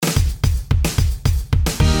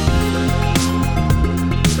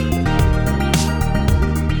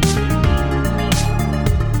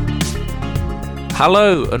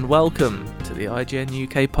Hello and welcome to the IGN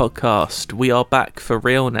UK podcast. We are back for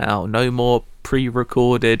real now. No more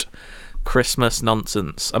pre-recorded Christmas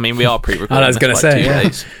nonsense. I mean, we are pre-recorded. I was going to say, 2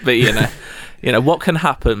 days, but you know what can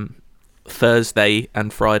happen Thursday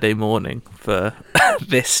and Friday morning for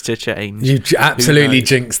this to change? You absolutely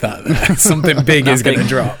jinxed that. Something big is going to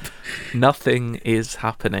drop. Nothing is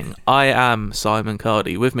happening. I am Simon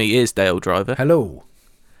Cardy. With me is Dale Driver. Hello.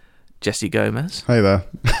 Jesse Gomez. Hey there.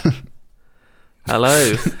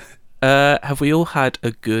 Hello. Have we all had a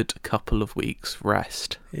good couple of weeks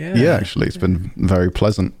rest? Yeah, actually, it's been very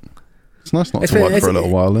pleasant. It's nice not to work for a little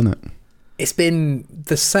while, isn't it? It's been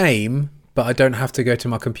the same, but I don't have to go to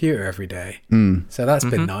my computer every day. So that's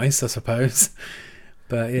been nice, I suppose.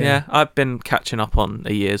 But yeah, I've been catching up on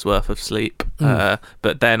a year's worth of sleep.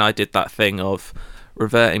 But then I did that thing of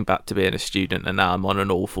reverting back to being a student, and now I'm on an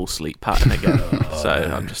awful sleep pattern again.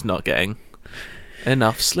 I'm just not getting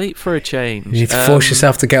enough sleep for a change. You need to force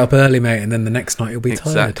yourself to get up early, mate, and then the next night you'll be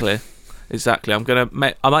tired. Exactly. I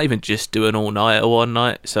might even just do an all-nighter one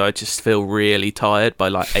night, so I just feel really tired by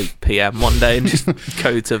like 8 p.m. one day and just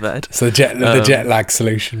go to bed. So the jet lag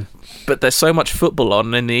solution. But there's so much football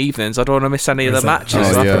on in the evenings, I don't want to miss any of the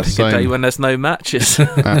matches. I'll pick a day when there's no matches.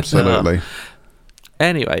 Absolutely.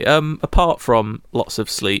 Anyway, apart from lots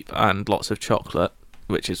of sleep and lots of chocolate,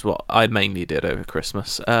 which is what I mainly did over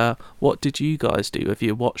Christmas, what did you guys do? Have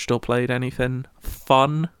you watched or played anything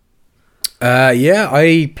fun?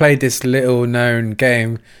 I played this little known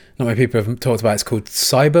game not many people have talked about. It's called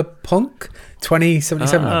Cyberpunk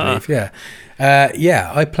 2077, I believe.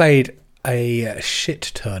 I played a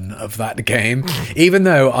shit ton of that game, even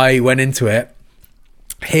though I went into it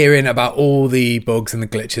hearing about all the bugs and the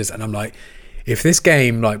glitches, and I'm like, if this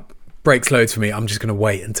game like breaks loads for me, I'm just going to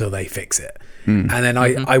wait until they fix it. And then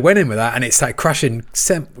I went in with that, and it started crashing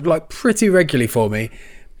like pretty regularly for me.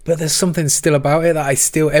 But there's something still about it that I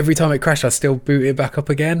still, every time it crashed, I still boot it back up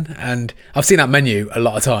again. And I've seen that menu a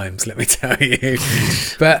lot of times, let me tell you.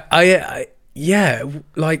 But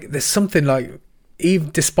there's something like,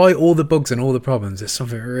 even despite all the bugs and all the problems, there's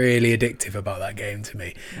something really addictive about that game to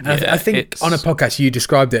me. And I think on a podcast you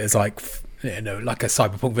described it as like a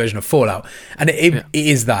cyberpunk version of Fallout, and it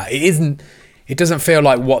is that. It doesn't feel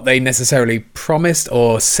like what they necessarily promised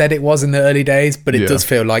or said it was in the early days, but it does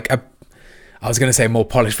feel like I was going to say a more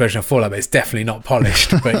polished version of Fallout, but it's definitely not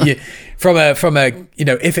polished. But from a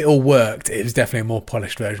if it all worked, it was definitely a more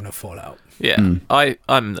polished version of Fallout. Yeah,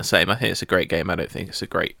 I'm the same. I think it's a great game. I don't think it's a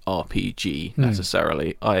great RPG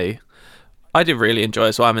necessarily. I did really enjoy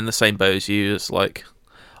it, so I'm in the same boat as you. It's like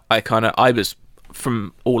I was,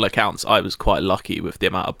 from all accounts, I was quite lucky with the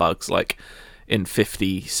amount of bugs. Like in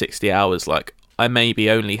 50, 60 hours, like I maybe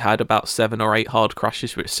only had about 7 or 8 hard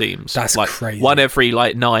crashes, which seems that's like crazy. One every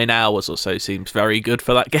like 9 hours or so seems very good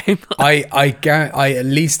for that game. I at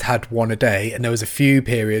least had one a day, and there was a few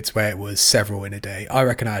periods where it was several in a day. I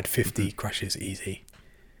reckon I had 50 crashes easy,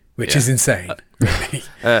 which is insane.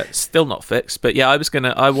 Really. Still not fixed, but yeah,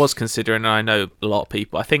 I was considering, and I know a lot of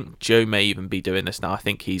people, I think Joe may even be doing this now. I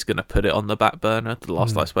think he's going to put it on the back burner the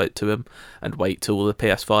last I spoke to him and wait till the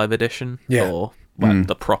PS5 edition or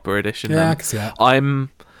the proper edition. Yeah, I can see that.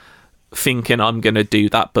 I'm thinking I'm going to do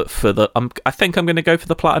that, but I think I'm going to go for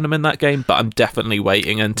the platinum in that game, but I'm definitely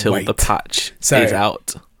waiting until the patch is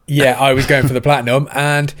out. Yeah, I was going for the platinum,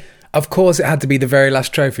 and of course it had to be the very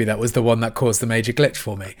last trophy that was the one that caused the major glitch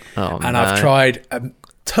for me. I've tried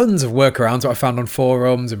tons of workarounds that I found on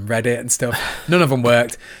forums and Reddit and stuff. None of them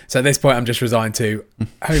worked. So at this point I'm just resigned to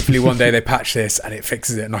hopefully one day they patch this and it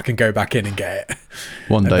fixes it and I can go back in and get it.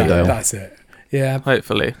 One day, Dale. That's it. Yeah,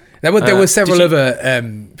 hopefully. There were several other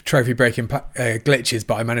trophy breaking glitches,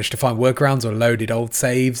 but I managed to find workarounds or loaded old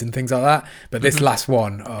saves and things like that. But this last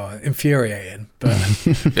one, infuriating. But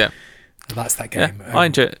that's that game. I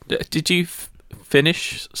enjoy it. Did you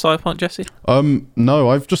finish Cyberpunk, Jesse? No,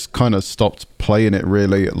 I've just kind of stopped playing it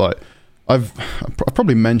really. Like I've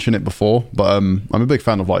probably mentioned it before, but I'm a big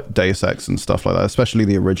fan of like Deus Ex and stuff like that, especially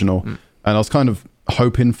the original. And I was kind of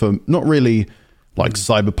hoping for not really like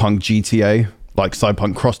Cyberpunk GTA. Like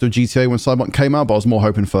Cyberpunk crossed with GTA when Cyberpunk came out, but I was more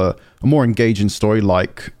hoping for a more engaging story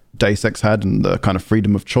like Deus Ex had and the kind of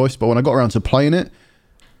freedom of choice. But when I got around to playing it,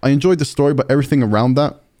 I enjoyed the story, but everything around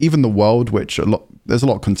that, even the world, which there's a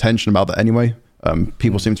lot of contention about that anyway.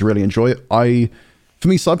 People seem to really enjoy it. For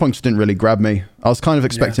me, Cyberpunk just didn't really grab me. I was kind of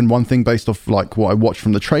expecting one thing based off like what I watched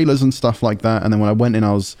from the trailers and stuff like that. And then when I went in,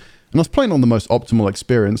 I was playing on the most optimal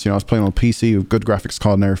experience. I was playing on a PC with good graphics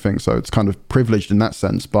card and everything. So it's kind of privileged in that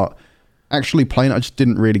sense, but actually playing it, I just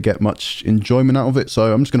didn't really get much enjoyment out of it.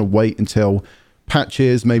 So I'm just going to wait until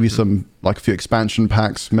patches, maybe some like a few expansion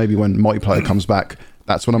packs, maybe when multiplayer comes back,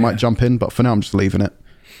 that's when I might jump in. But for now, I'm just leaving it.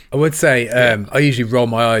 I would say I usually roll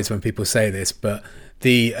my eyes when people say this, but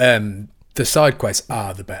the side quests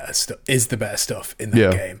are the better stuff. Is the better stuff in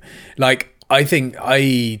that game. Like, I think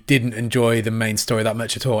I didn't enjoy the main story that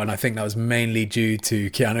much at all, and I think that was mainly due to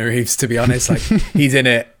Keanu Reeves. To be honest, like he's in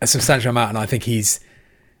it a substantial amount, and I think he's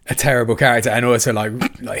a terrible character, and also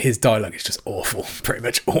like his dialogue is just awful pretty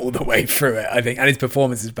much all the way through it, I think, and his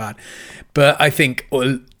performance is bad. But I think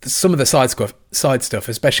some of the side stuff,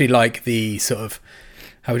 especially like the sort of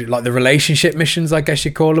like the relationship missions, I guess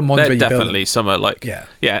you call them, ones they're definitely some are like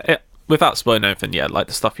without spoiling anything, like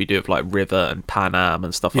the stuff you do with like River and Pan Am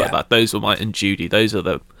and stuff like that, those were and Judy, those are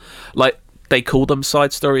the, like, they call them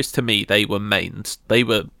side stories. To me, they were mains. They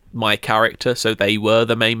were my character, so they were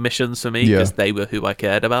the main missions for me because they were who I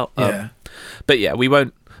cared about. But yeah, we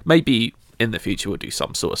won't, maybe in the future we'll do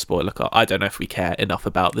some sort of spoiler cast. I don't know if we care enough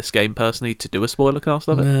about this game personally to do a spoiler cast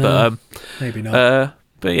of it, but maybe not.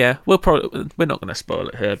 But yeah, we're not going to spoil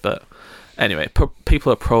it here, but anyway,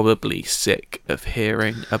 people are probably sick of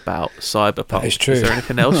hearing about Cyberpunk. That is true. Is there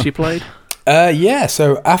anything else you played?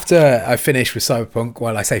 So after I finished with Cyberpunk,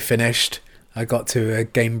 well, I say finished, I got to a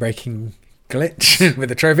game-breaking glitch with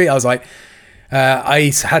the trophy. I was like,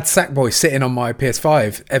 I had Sackboy sitting on my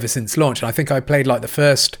PS5 ever since launch, and I think I played like the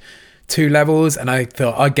first 2 levels, and I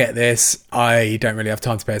thought, I get this, I don't really have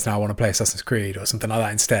time to play this now, I want to play Assassin's Creed or something like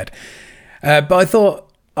that instead. But I thought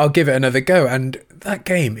I'll give it another go, and that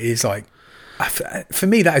game is like, for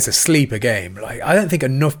me, that is a sleeper game. Like, I don't think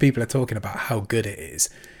enough people are talking about how good it is.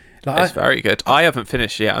 Like, it's very good. I haven't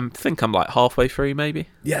finished yet. I think I'm like halfway through, maybe.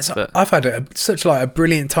 Yes, I've had such like a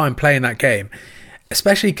brilliant time playing that game,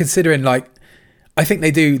 especially considering like I think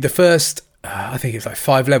they do the first. I think it's like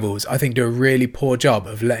 5 levels. I think do a really poor job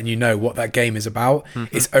of letting you know what that game is about.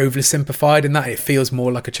 Mm-hmm. It's overly simplified in that it feels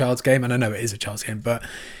more like a child's game, and I know it is a child's game, but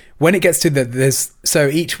when it gets to so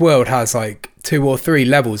each world has like 2 or 3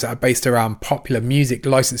 levels that are based around popular music,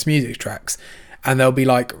 licensed music tracks, and they'll be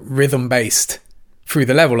like rhythm based through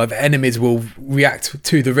the level. Like the enemies will react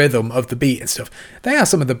to the rhythm of the beat and stuff. They are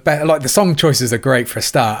some of the best. Like the song choices are great for a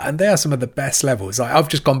start, and they are some of the best levels. Like I've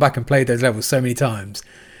just gone back and played those levels so many times,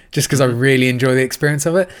 just because I really enjoy the experience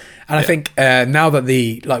of it. And I think now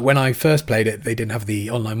that when I first played it, they didn't have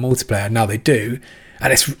the online multiplayer. Now they do.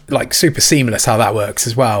 And it's like super seamless how that works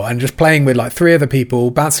as well. And just playing with like 3 other people,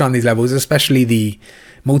 bouncing around these levels, especially the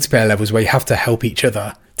multiplayer levels where you have to help each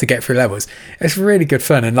other to get through levels. It's really good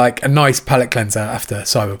fun and like a nice palate cleanser after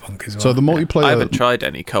Cyberpunk as well. So the multiplayer, I haven't tried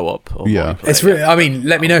any co-op. Or it's really. I mean,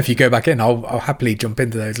 let me know if you go back in. I'll happily jump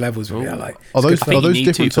into those levels with you. Like, are those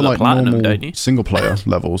different to like normal single player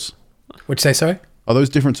levels? What'd you say? Sorry. Are those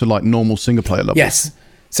different to like normal single player levels? Yes.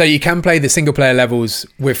 So you can play the single player levels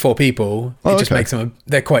with 4 people. It just makes them,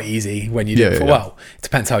 they're quite easy when you do it. Well, it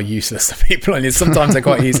depends how useless the people are. Sometimes they're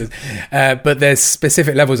quite useless. But there's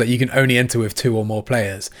specific levels that you can only enter with 2 or more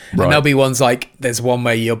players. Right. And there'll be ones like, there's one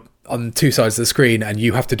where you're on 2 sides of the screen and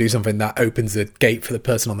you have to do something that opens the gate for the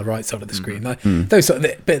person on the right side of the screen. Those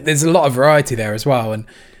but there's a lot of variety there as well. And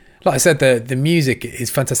like I said, the music is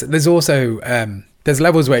fantastic. There's also... there's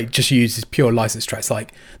levels where it just uses pure license tracks.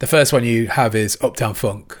 Like the first one you have is Uptown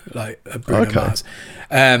Funk, like Bruno Mars.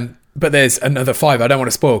 But there's another 5. I don't want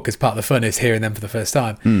to spoil because part of the fun is hearing them for the first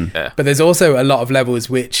time. But there's also a lot of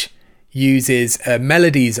levels which uses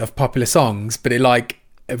melodies of popular songs, but it like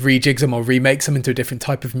rejigs them or remakes them into a different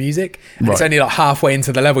type of music. And it's only like halfway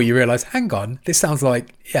into the level you realise, hang on, this sounds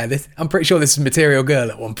like I'm pretty sure this is Material Girl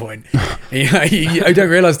at one point. I don't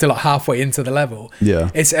realise till like halfway into the level.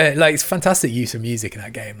 It's it's fantastic use of music in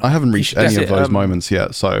that game. Like, I haven't reached any of those moments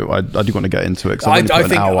yet, so I do want to get into it. I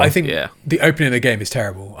think the opening of the game is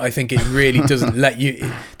terrible. I think it really doesn't let you.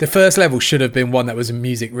 The first level should have been one that was a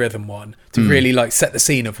music rhythm one to really like set the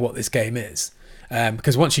scene of what this game is.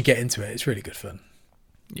 Because once you get into it, it's really good fun.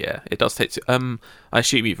 Yeah, it does take... I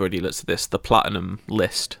assume you've already looked at this, the platinum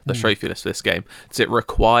list, the trophy list for this game. Does it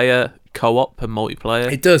require co-op and multiplayer?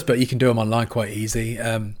 It does, but you can do them online quite easy.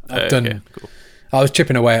 Cool. I was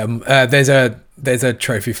chipping away at them. There's a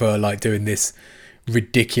trophy for like doing this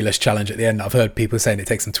ridiculous challenge at the end. I've heard people saying it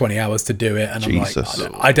takes them 20 hours to do it, and Jesus.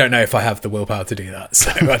 I'm like, I don't know if I have the willpower to do that, so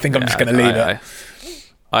I think I'm just going to leave it.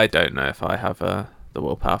 I don't know if I have the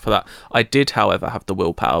willpower for that. I did, however, have the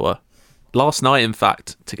willpower last night, in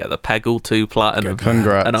fact, to get the Peggle 2 Platinum.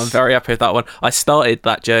 Congrats. And I'm very happy with that one. I started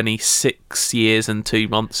that journey 6 years and 2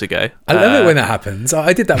 months ago. I love it when that happens.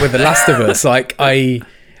 I did that with The Last of Us. Like, I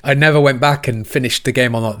never went back and finished the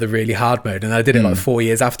game on like the really hard mode, and I did it like 4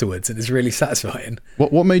 years afterwards, and it's really satisfying.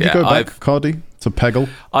 What made you go back, Cardi, to Peggle?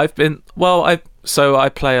 So I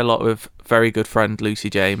play a lot with very good friend Lucy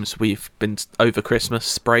James. We've been over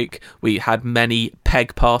Christmas break. We had many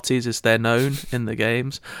peg parties, as they're known in the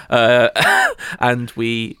games, and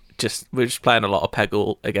we're just playing a lot of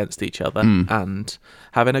Peggle against each other and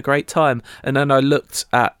having a great time. And then I looked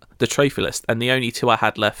at the trophy list, and the only two I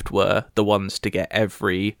had left were the ones to get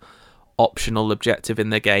every optional objective in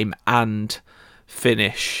the game and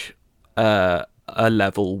finish a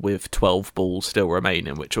level with 12 balls still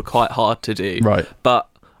remaining, which were quite hard to do. Right. But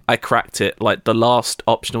I cracked it. Like, the last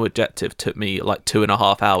optional objective took me like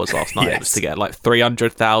 2.5 hours last night. Yes. It was to get like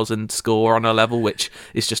 300,000 score on a level, which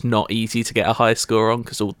is just not easy to get a high score on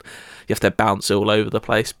because you have to bounce all over the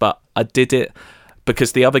place. But I did it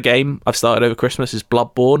because the other game I've started over Christmas is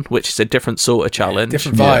Bloodborne, which is a different sort of challenge.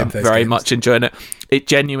 Different vibe. Yeah, very much enjoying it. It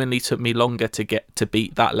genuinely took me longer to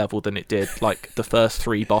beat that level than it did like the first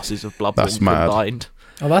 3 bosses of Bloodborne That's mad. combined.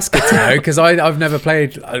 Oh, that's good to know, because I've never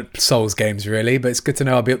played Souls games really, but it's good to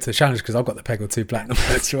know I'll be up to the challenge because I've got the Peggle 2 Platinum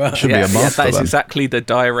as well. Should be a master that is then. exactly the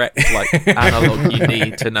direct analog you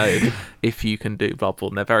need to know if you can do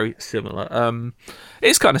Bloodborne. They're very similar.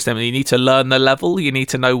 It's kind of similar. You need to learn the level. You need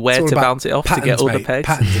to know where to bounce it off to get all the pegs.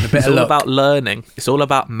 Patterns and a bit It's of all luck. about learning. It's all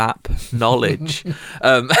about map knowledge.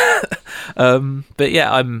 But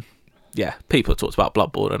yeah, people have talked about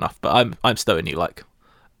Bloodborne enough, but I'm still only like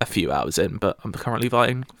a few hours in, but I'm currently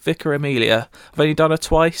fighting Vicar Amelia. I've only done her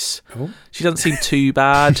twice. Oh. She doesn't seem too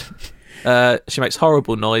bad. She makes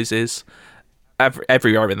horrible noises.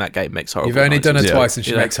 Everywhere in that game makes horrible noises. You've only done it Yeah. twice and she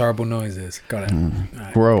You know. makes horrible noises. Got it.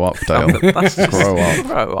 Right. Grow up, Dale. That's just- Grow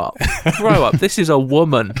up. Grow up. This is a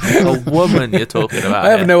woman you're talking about. I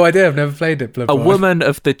have here. no idea. I've never played it. A Bloodborne. woman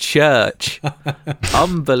of the church.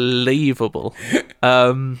 Unbelievable.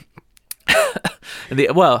 And the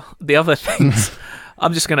other things,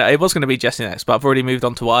 it was gonna be Jesse next, but I've already moved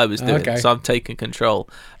on to what I was doing, Okay. so I'm taking control.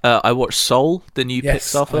 I watched Soul, the new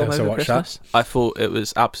Yes, Pixar I film also over watched Christmas. I thought it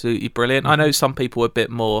was absolutely brilliant. I know some people were a bit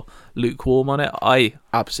more lukewarm on it. I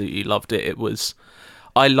absolutely loved it.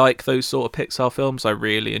 I like those sort of Pixar films. I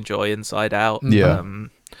really enjoy Inside Out. Yeah. And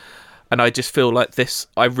I just feel like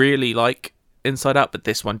I really like Inside Out, but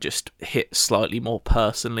this one just hit slightly more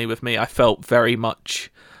personally with me. I felt very much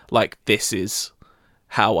like this is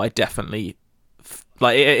how I definitely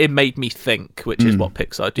it made me think, which is what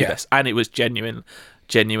Pixar do Yeah. best, and it was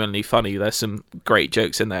genuinely funny. There's some great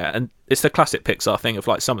jokes in there, and it's the classic Pixar thing of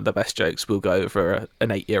like some of the best jokes will go over an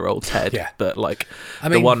 8-year-old's head. Yeah. But like I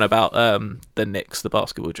the mean- one about the Knicks, the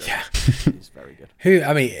basketball joke, is very good.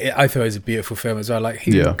 I thought it was a beautiful film as well. Like,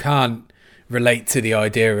 who Yeah. can't relate to the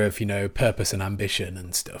idea of, purpose and ambition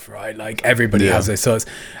and stuff, right? Like, everybody Yeah. has those thoughts.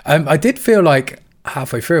 I did feel like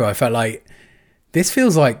halfway through, I felt like this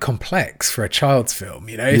feels like complex for a child's film,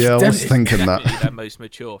 Yeah, I was thinking that. Definitely their most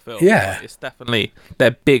mature film. Yeah. Like, it's definitely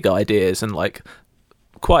they're big ideas and like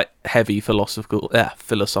quite heavy philosophical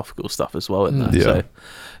stuff as well in there. Yeah. So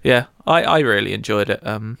yeah, I really enjoyed it.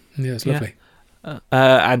 Yeah, it's lovely.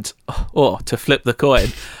 And to flip the coin,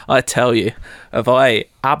 I tell you, have I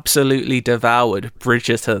absolutely devoured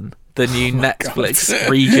Bridgerton, the new Netflix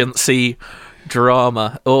Regency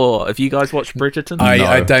drama? Have you guys watched Bridgerton? No.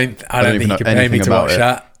 I don't think even you know can pay me anything to about watch it.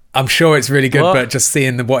 that. I'm sure it's really good, What? but just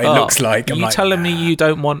seeing what it looks like, I'm you like, telling me nah. you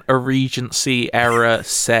don't want a Regency era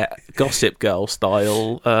set Gossip Girl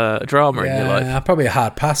style drama in your life? Yeah, probably a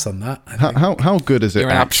hard pass on that. I think. How good is it You're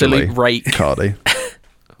an actually, absolute rake. Cardi?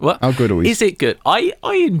 What? How good are we? Is it good? I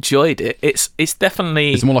enjoyed it. It's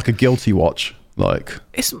definitely It's more like a guilty watch. Like,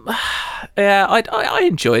 it's yeah. I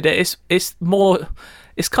enjoyed it. It's more.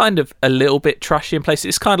 It's kind of a little bit trashy in places.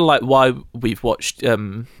 It's kind of like why we've watched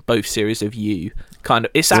both series of You. Kind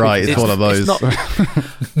of. It's right, it's one of those. It's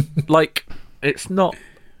not, like it's not.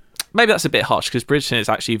 Maybe that's a bit harsh because Bridgerton is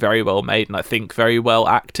actually very well made and I think very well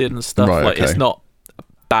acted and stuff. Right, like okay. it's not a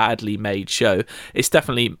badly made show. It's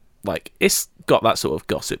definitely like it's got that sort of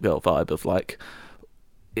Gossip Girl vibe of like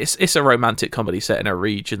it's a romantic comedy set in a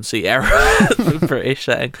Regency era British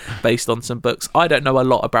setting based on some books. I don't know a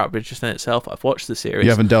lot about Bridgerton itself. I've watched the series.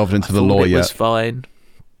 you haven't delved into I the thought law it yet. was fine.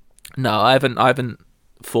 No, I haven't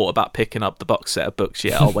thought about picking up the box set of books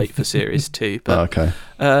yet. I'll wait for series 2. But Okay.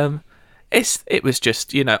 it was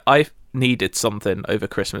just, I needed something over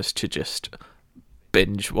Christmas to just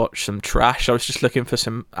binge watch some trash. I was just looking for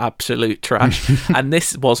some absolute trash, and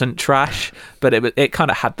this wasn't trash, but it kind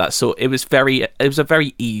of had that sort. It was a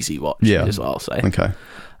very easy watch. Yeah. Is what I'll say. Okay.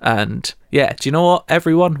 And yeah, do you know what,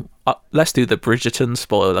 everyone? Let's do the Bridgerton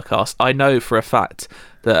spoiler cast. I know for a fact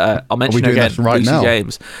that I'll mention doing again this right Lucy now?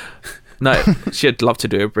 James. No, she'd love to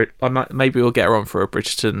do maybe we'll get her on for a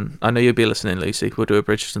Bridgerton. I know you'll be listening, Lucy. We'll do a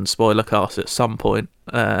Bridgerton spoiler cast at some point,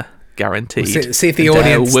 guaranteed. See if the And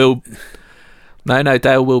audience. No,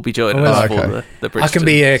 Dale will be joining us for okay. the I can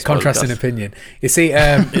be a Bridgerton contrasting spoilercast. opinion. You see,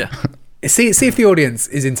 Yeah. see if the audience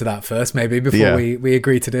is into that first, maybe before Yeah. we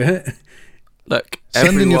agree to do it. Look,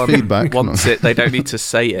 Send in your everyone feedback. wants it. They don't need to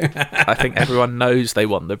say it. I think everyone knows they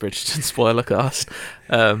want the Bridgerton spoiler cast.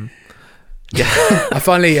 Yeah. I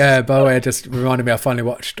finally, by the way, it just reminded me, I finally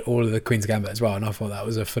watched all of the Queen's Gambit as well, and I thought that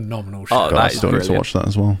was a phenomenal show. Oh, God, that I is still need to brilliant. watch that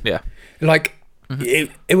as well. Yeah. Like,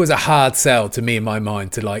 it was a hard sell to me in my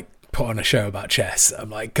mind to like put on a show about chess. I'm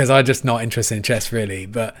like, because I'm just not interested in chess really,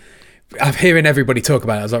 but I'm hearing everybody talk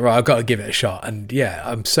about it. I was like, right, I've got to give it a shot. And yeah,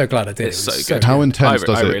 I'm so glad I did. It's It was so good. How intense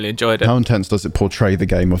does I it? really enjoyed it. How intense does it portray the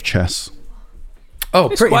game of chess? Oh,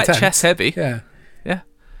 It's pretty quite intense. chess heavy. Yeah. Yeah.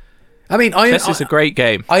 I mean, Chess is a great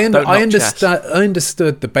game. I Don't knock understand. I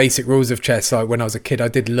understood the basic rules of chess. Like when I was a kid, I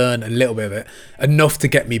did learn a little bit of it, enough to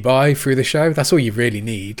get me by through the show. That's all you really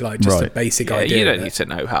need, like just a Right. basic Yeah, idea. you don't of need it. to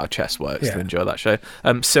know how chess works Yeah. to enjoy that show.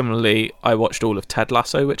 Similarly, I watched all of Ted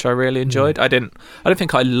Lasso, which I really Hmm. enjoyed. I don't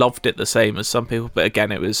think I loved it the same as some people, but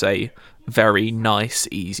again, it was a very nice,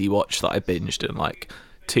 easy watch that I binged in like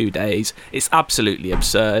 2 days. It's absolutely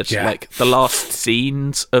absurd. Yeah. Like the last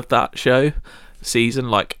scenes of that season,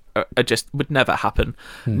 like are just would never happen.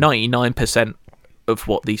 99% of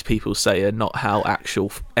what these people say are not how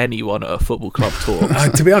actual anyone at a football club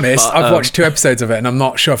talks. To be honest, But, I've watched 2 episodes of it, and I'm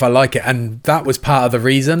not sure if I like it. And that was part of the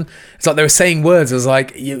reason. It's like they were saying words. I was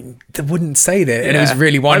like, they wouldn't say that, and it was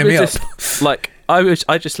really winding me up. Like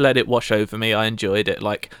I just let it wash over me. I enjoyed it.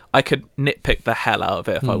 Like I could nitpick the hell out of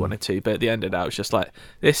it if I wanted to, but at the end of that, I was just like,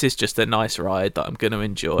 this is just a nice ride that I'm going to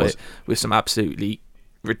enjoy with some absolutely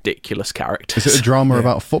ridiculous characters. Is it a drama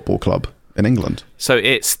about a football club in England? So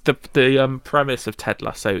it's the premise of Ted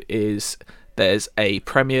Lasso is there's a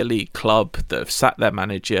Premier League club that have sacked their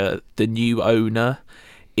manager. The new owner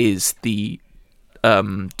is the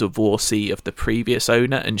divorcee of the previous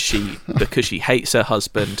owner, and she, because she hates her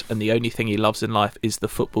husband and the only thing he loves in life is the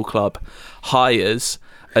football club, hires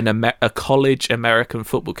a college American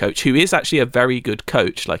football coach who is actually a very good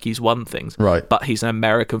coach. Like he's won things, Right. but he's an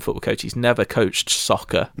American football coach. He's never coached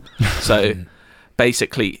soccer. So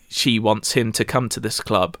basically she wants him to come to this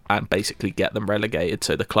club and basically get them relegated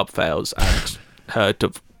so the club fails, and her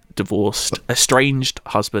estranged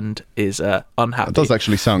husband is unhappy. It does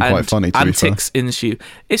actually sound quite And funny, to be fair. antics ensue.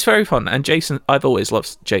 It's very fun, and I've always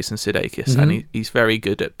loved Jason Sudeikis, and he's very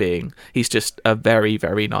good at he's just a very,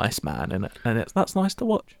 very nice man, and that's nice to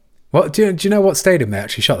watch. What do you know what stadium they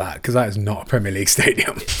actually shot that? Because that is not a Premier League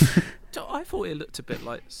stadium. So I thought it looked a bit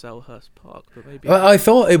like Selhurst Park, but maybe Well, I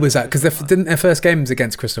thought it was that because didn't their first game was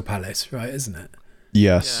against Crystal Palace, right? Isn't it?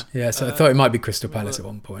 Yes. Yeah, so I thought it might be Crystal Palace at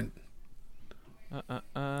one point.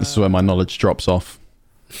 This is where my knowledge drops off.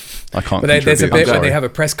 I can't. But there's a contribute, bit I'm where sorry. they have a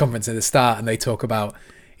press conference at the start and they talk about.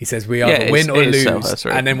 He says we either Yeah, win or it is lose, Selhurst,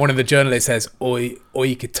 right? and then one of the journalists says, or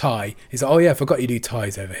you could tie. He's like, oh yeah, I forgot you do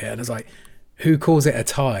ties over here, and I was like, who calls it a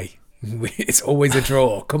tie? It's always a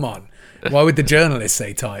draw. Come on, why would the journalist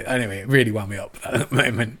say tie? Anyway, it really wound me up at that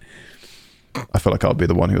moment. I feel like I'll be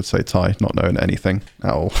the one who would say tie, not knowing anything at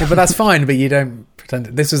all. Yeah, but that's fine. But you don't pretend.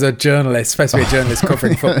 This was a journalist, supposed to be a journalist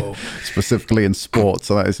covering football. Specifically in sports,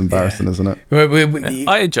 so that is embarrassing, isn't it?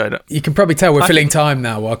 I enjoyed it. You can probably tell we're filling time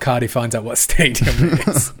now while Cardi finds out what stadium it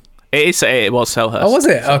is. It was Selhurst. Oh, was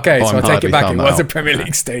it? Okay, Oh, so I I'm take glad it we back. It found that was a out. Premier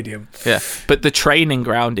League stadium. Yeah, but the training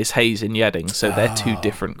ground is Hayes and Yedding, so they're two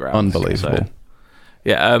different grounds. Unbelievable. So,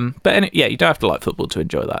 yeah, you don't have to like football to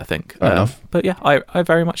enjoy that, I think. Fair enough. But yeah, I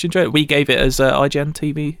very much enjoyed it. We gave it as IGN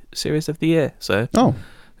TV Series of the Year, so Oh,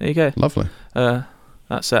 there you go. lovely.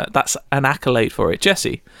 That's an accolade for it.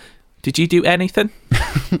 Jesse, did you do anything?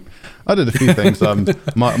 I did a few things.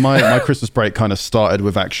 My Christmas break kind of started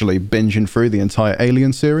with actually binging through the entire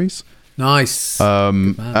Alien series. Nice.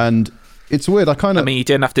 And it's weird. I mean, you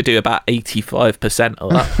didn't have to do about 85% of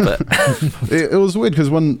that, but it was weird because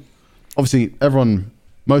when obviously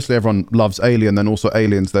mostly everyone loves Alien, then also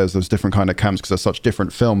Aliens, there's those different kind of camps because they're such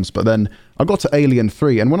different films. But then I got to Alien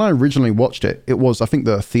 3, and when I originally watched it, it was, I think,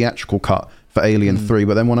 the theatrical cut for Alien 3.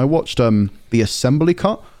 But then when I watched the assembly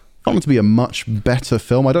cut, I found it to be a much better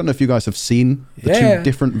film. I don't know if you guys have seen the two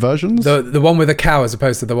different versions. The one with the cow as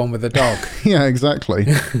opposed to the one with the dog. Yeah, exactly.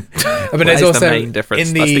 But that there's is also the main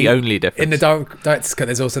difference. That's the only difference. In the director's cut,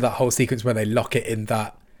 there's also that whole sequence where they lock it in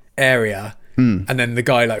that area, and then the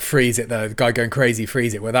guy like frees it. The guy going crazy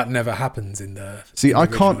frees it. Where that never happens in the. See, in the I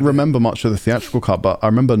can't original. remember much of the theatrical cut, but I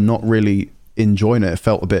remember not really enjoying it. It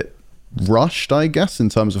felt a bit rushed, I guess, in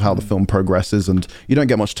terms of how the film progresses, and you don't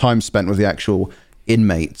get much time spent with the actual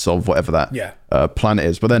inmates of whatever that planet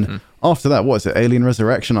is. But then after that, what is it? Alien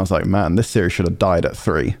Resurrection. I was like, man, this series should have died at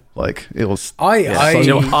 3. Like, it was. I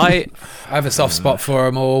have a soft spot for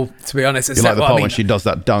them all, to be honest. You like the part when she does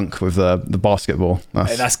that dunk with the basketball.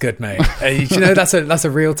 That's good, mate. You know, that's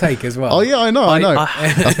a real take as well. Oh yeah, I know.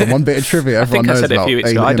 That's the one bit of trivia everyone knows about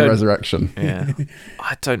Alien Resurrection. Yeah,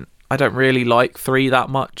 I don't really like 3 that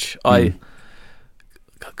much. I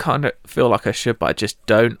kind of feel like I should, but I just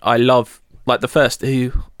don't. I love, like, the first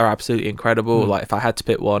 2 are absolutely incredible. Like, if I had to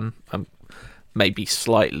pick one, I'm maybe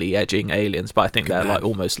slightly edging Aliens, but I think they're like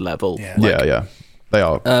almost level. Yeah, yeah, they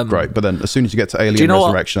are great. But then as soon as you get to Alien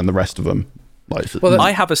Resurrection and the rest of them, like,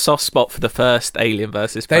 I have a soft spot for the first Alien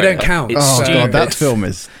versus Predator. They don't count. It's stupid. God, that film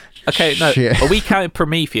is. Okay, no. Shit. Are we counting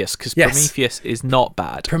Prometheus? Because Prometheus is not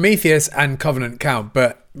bad. Prometheus and Covenant count,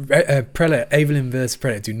 but Alien vs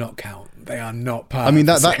Predator do not count. They are not part. I mean,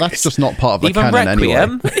 of the that's just not part of the Even canon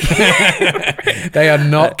Requiem. Anyway. They are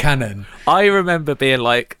not canon. I remember being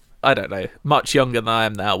like, I don't know, much younger than I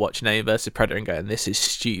am now, watching Alien vs Predator and going, "This is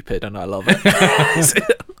stupid," and I love it.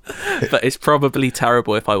 But it's probably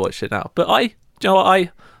terrible if I watched it now. But you know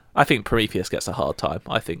what, I think Prometheus gets a hard time.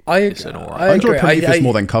 I think it's an alright. I enjoy Prometheus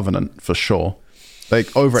more than Covenant, for sure. They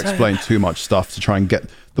over-explain too much stuff to try and get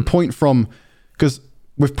the point from... Because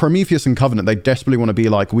with Prometheus and Covenant, they desperately want to be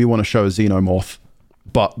like, we want to show a xenomorph,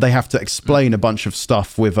 but they have to explain a bunch of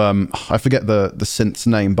stuff with... I forget the synth's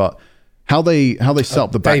name, but how they set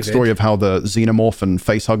up the backstory of how the xenomorph and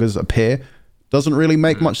facehuggers appear doesn't really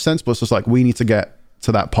make much sense, but it's just like, we need to get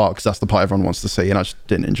to that part because that's the part everyone wants to see, and I just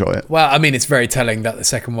didn't enjoy it. Well, I mean, it's very telling that the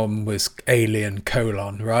second one was Alien :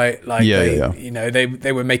 right? Like, you know,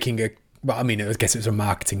 they were making a... Well, I mean, I guess it was a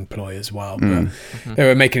marketing ploy as well, but they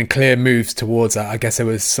were making clear moves towards that. I guess there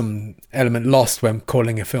was some element lost when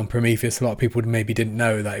calling a film Prometheus. A lot of people maybe didn't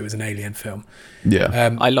know that it was an Alien film.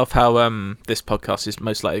 Yeah. I love how this podcast is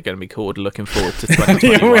most likely going to be called Looking Forward to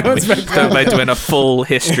 2021. We're doing a full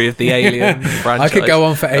history of the Alien franchise. I could go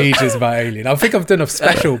on for ages about Alien. I think I've done a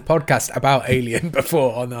special podcast about Alien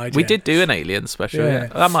before on IGN. We did do an Alien special. Yeah.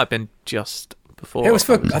 That might have been just... before. It was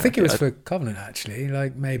for, I think it was for Covenant, actually.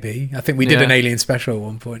 Like, maybe. I think we did an Alien special at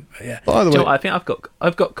one point. But yeah. By the way, I think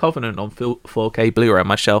I've got Covenant on 4K Blu-ray on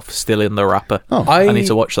my shelf, still in the wrapper. Oh. I need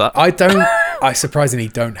to watch that. I surprisingly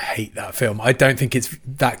don't hate that film. I don't think it's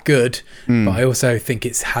that good, but I also think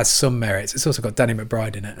it has some merits. It's also got Danny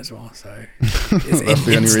McBride in it as well, so it's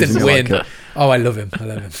an instant win. Like, oh, I love him.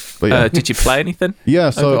 But yeah. Did you play anything? Yeah,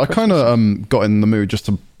 so I kind of got in the mood just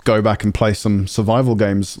to go back and play some survival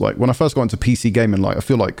games. Like, when I first got into PC gaming, like, I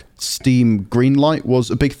feel like Steam Greenlight was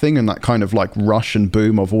a big thing, and that kind of like rush and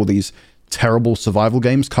boom of all these terrible survival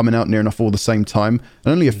games coming out near enough all the same time,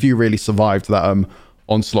 and only a few really survived that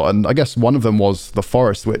onslaught. And I guess one of them was The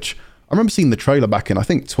Forest, which I remember seeing the trailer back in, I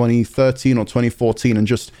think 2013 or 2014, and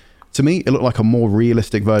just, to me, it looked like a more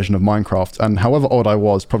realistic version of Minecraft. And however old I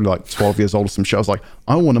was, probably like 12 years old or some shit, I was like,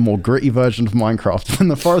 I want a more gritty version of Minecraft. When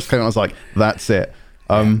The Forest came out, I was like, that's it.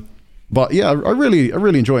 But yeah, I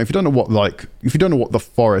really enjoy it. If you don't know what The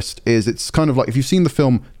Forest is, it's kind of like, if you've seen the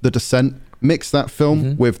film The Descent, mix that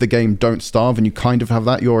film with the game Don't Starve, and you kind of have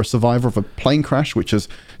that. You're a survivor of a plane crash which has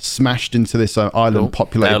smashed into this island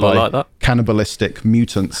populated by cannibalistic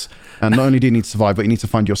mutants. And not only do you need to survive, but you need to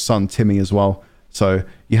find your son Timmy as well. So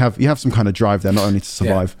you have some kind of drive there, not only to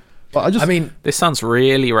survive. But I mean, this sounds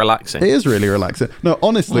really relaxing. It is really relaxing. No,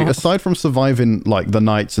 honestly, aside from surviving like the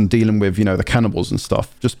nights and dealing with, you know, the cannibals and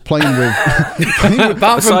stuff, just playing with...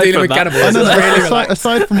 Apart from dealing with cannibals,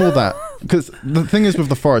 aside from all that, because the thing is with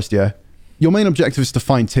The Forest, your main objective is to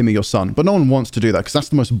find Timmy, your son, but no one wants to do that because that's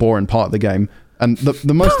the most boring part of the game. And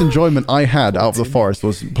the most enjoyment I had out of The Forest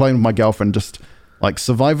was playing with my girlfriend, just like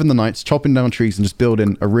surviving the nights, chopping down trees and just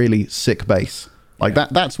building a really sick base. Like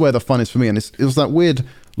that's where the fun is for me. And it was that weird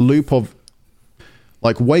loop of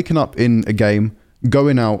like waking up in a game,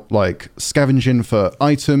 going out, like scavenging for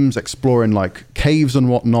items, exploring like caves and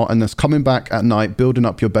whatnot, and just coming back at night, building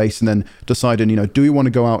up your base, and then deciding, you know, do you want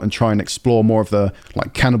to go out and try and explore more of the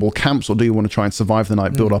like cannibal camps, or do you want to try and survive the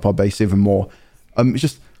night, build up our base even more? It's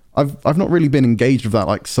just I've not really been engaged with that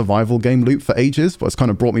like survival game loop for ages, but it's kind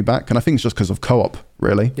of brought me back, and I think it's just because of co-op,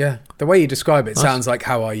 really. Yeah, the way you describe it sounds like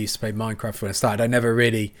how I used to play Minecraft when I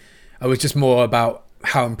started. I was just more about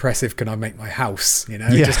how impressive can I make my house, you know,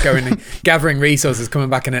 just going and gathering resources, coming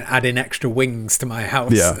back and then adding extra wings to my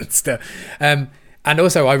house and stuff. And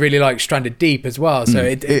also I really like Stranded Deep as well, so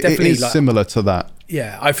it definitely is like, similar to that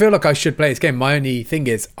Yeah, I feel like I should play this game. My only thing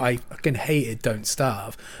is I fucking hated Don't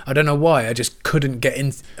Starve. I don't know why. I just couldn't get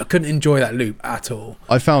in. I couldn't enjoy that loop at all.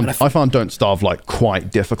 I found Don't Starve like quite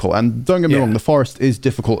difficult, and don't get me wrong, the forest is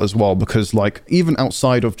difficult as well, because like even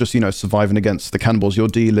outside of just surviving against the cannibals, you're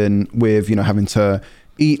dealing with having to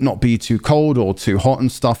eat, not be too cold or too hot and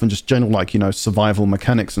stuff, and just general like survival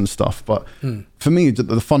mechanics and stuff. But for me,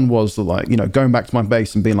 the fun was like going back to my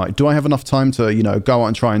base and being like, do I have enough time to go out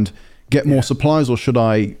and try and get more supplies, or should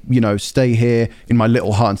I stay here in my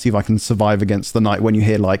little hut and see if I can survive against the night when you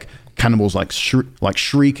hear like cannibals like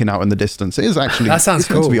shrieking out in the distance. It is actually that sounds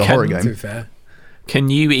cool. To be a horror game. To be fair. Can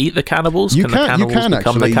you eat the cannibals? You can the cannibals become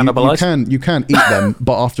actually. the cannibalized? You can eat them,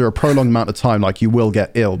 but after a prolonged amount of time, like you will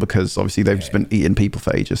get ill, because obviously they've just been eating people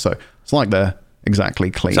for ages. So it's like they're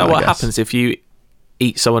exactly clean. So what happens if you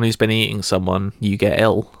eat someone who's been eating someone? You get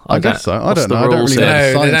ill. I guess so. I don't know. I don't really know.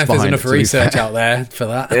 I don't know if there's enough research out there for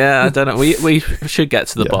that. Yeah, I don't know. We should get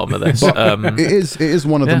to the bottom of this. It is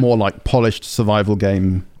one of the more like polished survival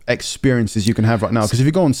game experiences you can have right now, because if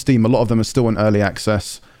you go on Steam, a lot of them are still in early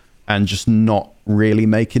access and just not really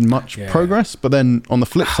making much progress. But then on the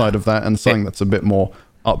flip side of that, and something that's a bit more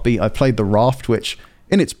upbeat, I played The Raft, which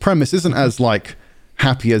in its premise isn't as like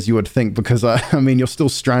happy as you would think, because I mean you're still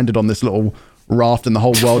stranded on this little raft and the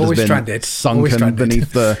whole world has been sunken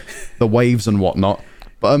beneath the waves and whatnot.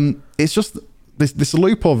 But it's just this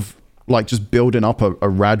loop of like just building up a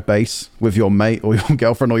rad base with your mate or your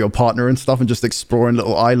girlfriend or your partner and stuff, and just exploring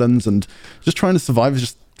little islands and just trying to survive is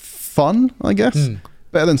just fun, I guess.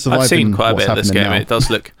 Better than surviving. I've seen quite a bit of this game. Now. It does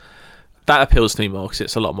look, that appeals to me more because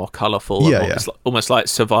it's a lot more colourful. It's almost like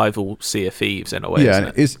survival Sea of Thieves in a way.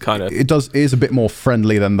 Yeah, it is a bit more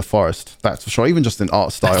friendly than The Forest, that's for sure. Even just in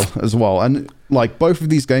art style as well. And like both of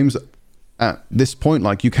these games at this point,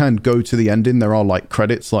 like you can go to the ending. There are like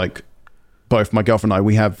credits. Like both my girlfriend and I,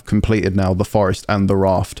 we have completed now The Forest and The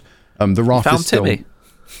Raft. The Raft found is still. Timmy.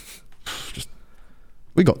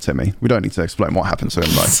 We got Timmy. We don't need to explain what happened to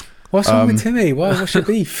him. Like, what's wrong with Timmy? What's your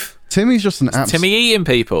beef? Timmy's just Timmy eating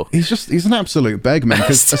people. He's an absolute begman,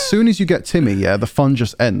 because as soon as you get Timmy, the fun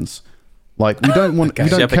just ends. Like we don't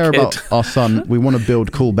care about our son. We want to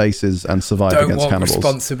build cool bases and survive against cannibals.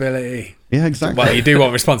 Responsibility. Yeah, exactly. Well, you do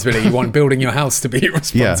want responsibility. You want building your house to be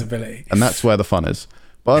responsibility. And that's where the fun is.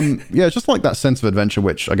 But just like that sense of adventure,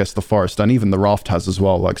 which I guess The Forest and even The Raft has as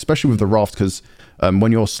well. Like especially with The Raft, because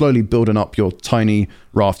when you're slowly building up your tiny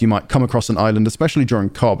raft, you might come across an island, especially during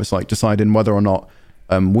co-op. It's like deciding whether or not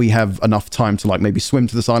we have enough time to like maybe swim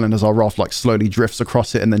to this island as our raft like slowly drifts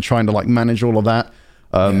across it, and then trying to like manage all of that.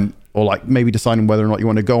 Or like maybe deciding whether or not you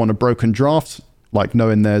want to go on a broken draft, like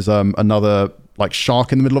knowing there's another like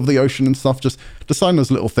shark in the middle of the ocean and stuff. Just deciding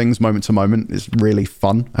those little things moment to moment is really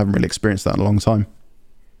fun. I haven't really experienced that in a long time.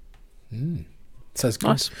 Sounds good.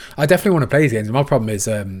 Nice. I definitely want to play these games. My problem is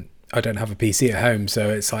I don't have a PC at home, so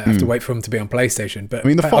it's like I have to wait for them to be on PlayStation. But I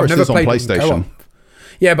mean, The Forest is on PlayStation.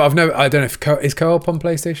 Yeah, but I don't know if is co-op on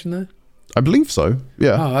PlayStation though? I believe so.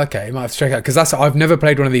 Yeah. Oh, okay. You might have to check out, because I've never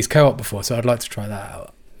played one of these co-op before, so I'd like to try that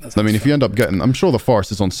out. I mean, if you end up getting, I'm sure The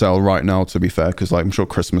Forest is on sale right now, to be fair, because like, I'm sure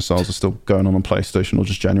Christmas sales are still going on PlayStation, or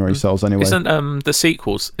just January sales anyway. Isn't the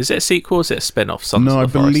sequels? Is it a sequel? Or is it a spin-off? No, I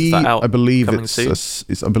believe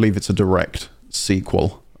it's a direct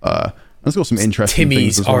sequel. It's got some interesting Timmy's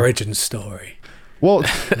things as well. origin story. Well,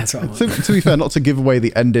 to be fair, not to give away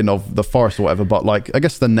the ending of The Forest or whatever, but like I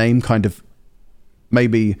guess the name kind of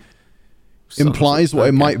maybe implies what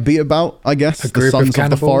it might be about. I guess the Sons of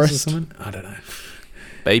the Forest. I don't know.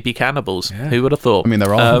 Baby cannibals. Yeah. Who would have thought? I mean,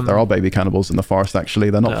 there are baby cannibals in the forest.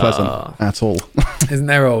 Actually, they're not pleasant at all. Isn't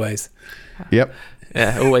there always? Yep.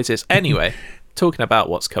 Yeah, always is. Anyway, talking about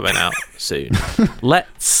what's coming out soon,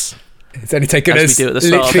 let's. It's only taken us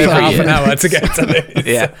literally half an hour to get to this.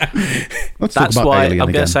 Yeah. That's why I'm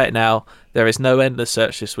going to say it now. There is no endless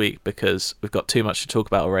search this week because we've got too much to talk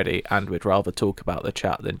about already, and we'd rather talk about the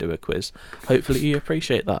chat than do a quiz. Hopefully you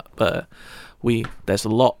appreciate that. But there's a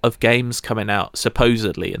lot of games coming out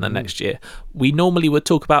supposedly in the next year. We normally would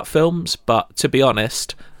talk about films, but to be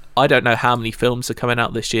honest, I don't know how many films are coming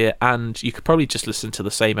out this year, and you could probably just listen to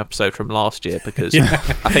the same episode from last year, because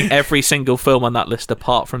I think every single film on that list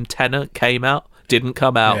apart from Tenet didn't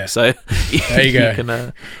come out. Yeah. So there you go.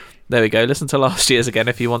 Can, there we go. Listen to last year's again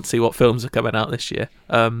if you want to see what films are coming out this year.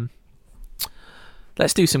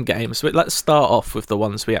 Let's do some games. Let's start off with the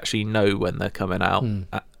ones we actually know when they're coming out.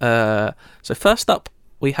 So first up,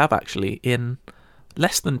 we have actually in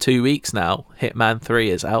less than 2 weeks now, Hitman 3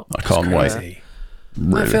 is out. I can't wait.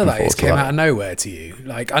 Really I feel like it came out of nowhere to you.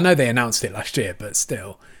 Like, I know they announced it last year, but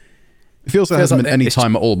still. It feels there Feels hasn't like been any it's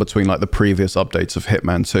time at all between like the previous updates of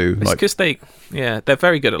Hitman 2. It's Like, because they're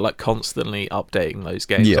very good at like constantly updating those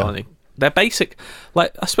games, Yeah. aren't they? They're basic,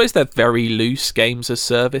 like I suppose they're very loose games as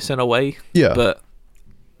service in a way. Yeah. But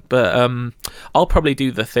I'll probably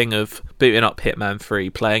do the thing of booting up Hitman 3,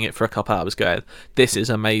 playing it for a couple hours, going, "This is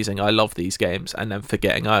amazing. I love these games," and then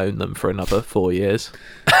forgetting I own them for another 4 years.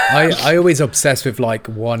 I always obsess with like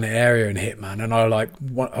one area in Hitman, and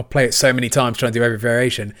I'll play it so many times trying to do every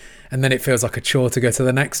variation, and then it feels like a chore to go to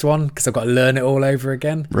the next one because I've got to learn it all over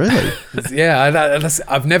again. really?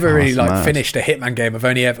 I've never really that's like mad. finished a Hitman game. I've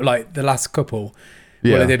only ever like the last couple.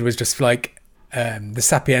 Yeah. What I did was just like the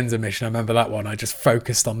Sapienza mission. I remember that one. I just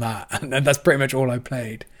focused on that, and that's pretty much all I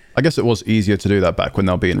played. I guess it was easier to do that back when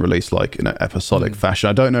they were being released like in an episodic fashion.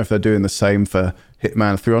 I don't know if they're doing the same for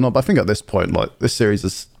Hitman 3 or not, but I think at this point, like this series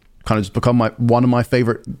has kind of just become one of my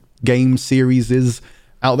favorite game series is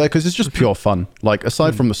out there because it's just pure fun. Like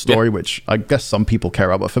aside from the story, which I guess some people care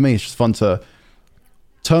about, but for me, it's just fun to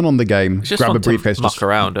turn on the game, just grab fun a to briefcase, muck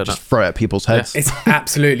around, isn't just it? throw it at people's heads. It's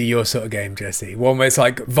absolutely your sort of game, Jesse. One where it's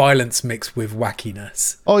like violence mixed with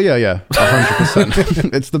wackiness. Oh yeah,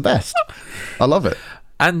 100%. It's the best. I love it.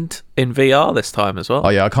 And in VR this time as well. Oh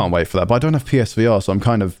yeah, I can't wait for that. But I don't have PSVR, so I'm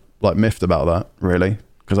kind of like miffed about that, really,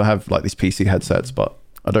 because I have like these PC headsets, but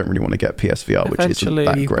I don't really want to get PSVR, which isn't Eventually,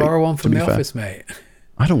 that You great. borrow one to from be the fair. office, mate.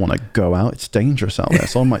 I don't want to go out. It's dangerous out there.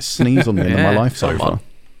 Someone might sneeze on me and then my Yeah, life's come over. on.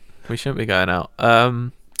 We shouldn't be going out.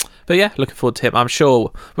 But yeah, looking forward to him. I'm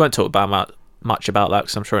sure we won't talk about much about that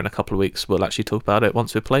because I'm sure in a couple of weeks we'll actually talk about it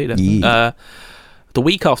once we've played it. Yeah. The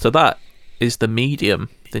week after that is The Medium,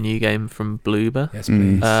 the new game from Bloober. Yes,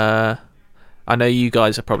 please. I know you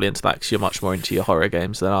guys are probably into that because you're much more into your horror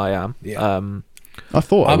games than I am. Yeah. I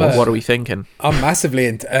thought I I'm was. What are we thinking? I'm massively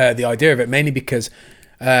into the idea of it, mainly because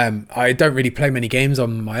I don't really play many games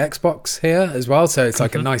on my Xbox here as well, so it's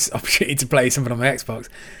like a nice opportunity to play something on my Xbox.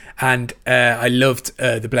 And I loved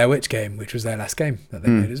the Blair Witch game, which was their last game that they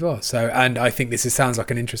made as well. So, and I think sounds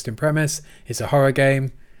like an interesting premise. It's a horror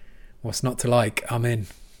game. What's not to like? I'm in.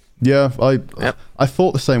 Yeah, Yep. I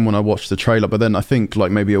thought the same when I watched the trailer, but then I think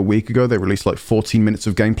like maybe a week ago they released like 14 minutes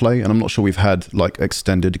of gameplay, and I'm not sure we've had like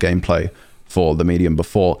extended gameplay for the Medium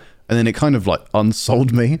before. And then it kind of like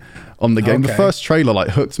unsold me on the game. The Okay. first trailer like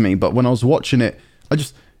hooked me, but when I was watching it,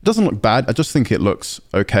 it doesn't look bad. I just think it looks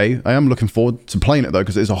okay. I am looking forward to playing it though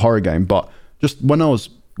because it is a horror game. But just when I was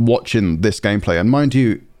watching this gameplay, and mind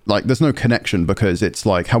you, like there's no connection because it's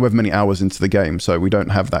like however many hours into the game, so we don't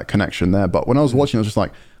have that connection there. But when I was watching, I was just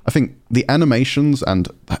like, I think the animations and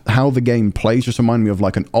how the game plays just remind me of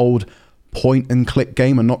like an old point and click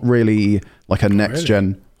game, and not really like a next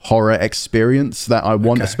gen horror experience that I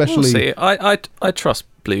want, Okay. especially. We'll see. I trust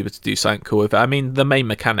Bloober to do something cool with it. I mean, the main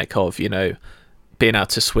mechanic of being able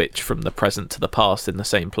to switch from the present to the past in the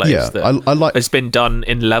same place. Yeah, that I like. has been done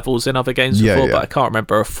in levels in other games Yeah, before, yeah. but I can't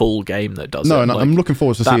remember a full game that does No, it. and Like, I'm looking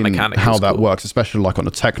forward to that seeing mechanic how is that cool. works, especially like on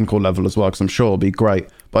a technical level as well, because I'm sure it'll be great.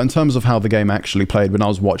 But in terms of how the game actually played when I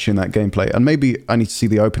was watching that gameplay, and maybe I need to see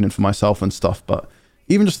the opening for myself and stuff, but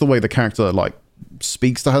even just the way the character like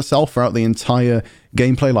speaks to herself throughout the entire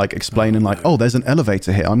gameplay, like explaining like, oh, there's an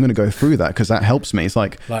elevator here, I'm going to go through that because that helps me. It's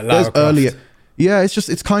like Like there's Lara Croft. earlier. Yeah,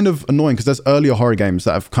 it's kind of annoying because there's earlier horror games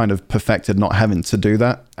that have kind of perfected not having to do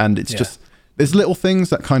that, and it's just there's little things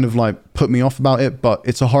that kind of like put me off about it, but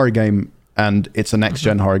it's a horror game and it's a next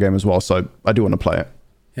gen horror game as well, so I do want to play it.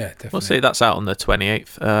 Yeah, definitely. We'll see. That's out on the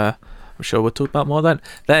 28th. I'm sure we'll talk about more then.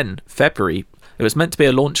 Then February. It was meant to be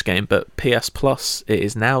a launch game, but PS Plus it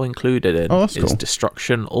is now included in. Oh, that's is cool.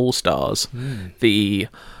 Destruction All Stars, the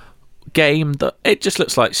game that it just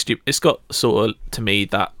looks like stupid. It's got sort of to me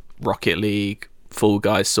that Rocket League, Fall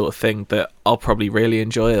Guys sort of thing that I'll probably really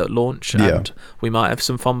enjoy at launch, Yeah. and we might have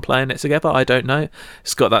some fun playing it together. I don't know.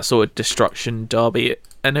 It's got that sort of destruction derby,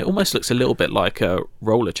 and it almost looks a little bit like a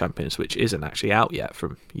Roller Champions, which isn't actually out yet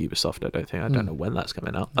from Ubisoft. I don't think. I don't know when that's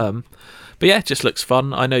coming out. But yeah, it just looks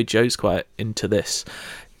fun. I know Joe's quite into this.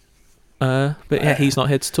 But yeah, he's not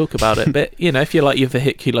here to talk about it. But if you like your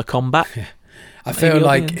vehicular combat, I feel Maybe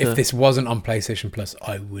like I'll be if into- this wasn't on PlayStation Plus,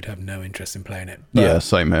 I would have no interest in playing it. Yeah,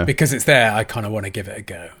 same here. Because it's there, I kind of want to give it a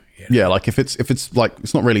go. you know? Yeah, like if it's like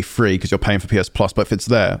it's not really free because you're paying for PS Plus, but if it's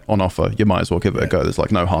there on offer, you might as well give it a go. There's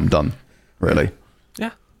like no harm done, really.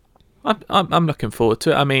 yeah, I'm looking forward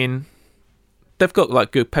to it. I mean, they've got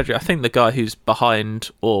like good pedigree. I think the guy who's behind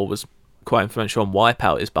or was quite influential on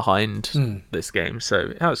Wipeout is behind this game, so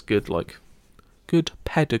it has good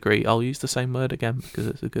pedigree. I'll use the same word again because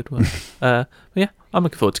it's a good word. But yeah, I'm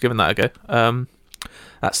looking forward to giving that a go.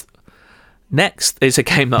 That's Next is a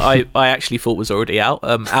game that I actually thought was already out.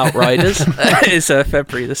 Outriders is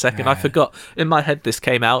February the 2nd. I forgot. In my head, this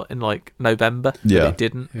came out in like November. Yeah. But it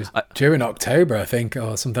didn't. It was due in October, I think,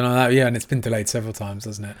 or something like that. Yeah, and it's been delayed several times,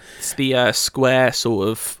 hasn't it? It's the Square sort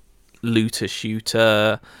of looter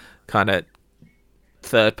shooter kind of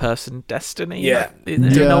third-person Destiny.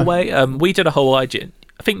 In a way. We did a whole IGN.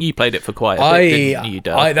 I think you played it for quite a bit, didn't you,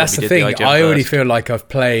 Dave, that's the thing. I already feel like I've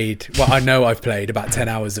played. Well, I know I've played about 10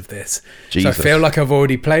 hours of this, Jesus. so I feel like I've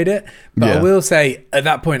already played it. But Yeah. I will say, at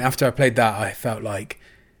that point, after I played that, I felt like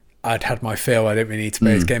I'd had my fill. I didn't really need to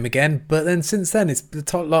play this game again. But then since then,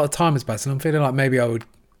 a lot of time has passed, and I'm feeling like maybe I would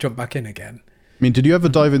jump back in again. I mean, did you ever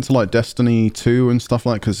dive into like Destiny 2 and stuff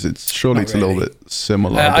like? Because it's surely it's a little bit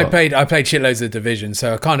similar. I but- played shitloads of Division,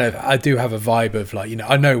 so I do have a vibe of like,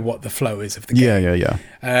 I know what the flow is of the game.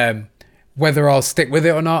 Yeah. Whether I'll stick with it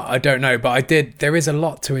or not, I don't know. But there is a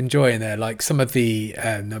lot to enjoy in there. Like some of the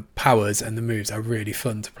powers and the moves are really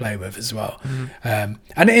fun to play with as well. And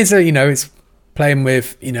it is it's playing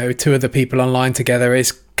with two other people online together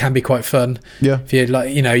can be quite fun. Yeah. If you're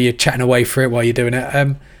like you're chatting away for it while you're doing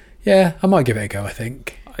it. Yeah, I might give it a go, I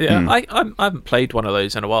think. Yeah, I haven't played one of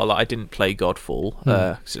those in a while. Like, I didn't play Godfall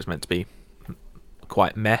because it's meant to be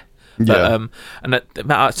quite meh. But, Yeah. and at the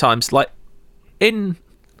amount of times, like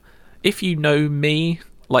if you know me,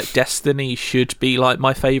 like Destiny should be like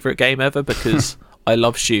my favourite game ever because I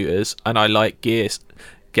love shooters and I like Gears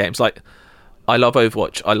games. Like I love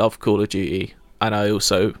Overwatch, I love Call of Duty, and I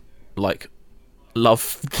also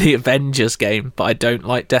love the Avengers game, but I don't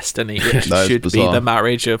like Destiny, which should be bizarre. the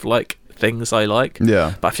marriage of like things I like.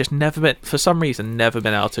 Yeah. But I've just for some reason never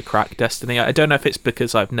been able to crack Destiny. I don't know if it's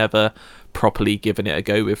because I've never properly given it a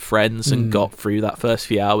go with friends and got through that first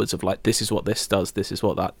few hours of like, this is what this does, this is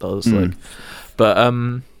what that does. But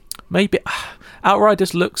maybe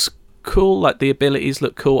Outriders looks cool, like the abilities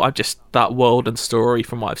look cool. That world and story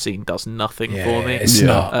from what I've seen does nothing for me. It's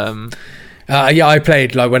not. I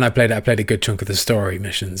played when I played it, I played a good chunk of the story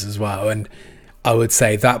missions as well, and I would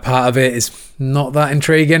say that part of it is not that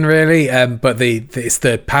intriguing, really. But it's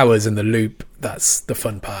the powers and the loop that's the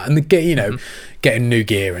fun part, and getting new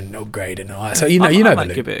gear and upgrading and all that. So I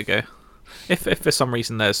might give it a go. If for some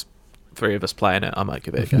reason there's 3 of us playing it, I might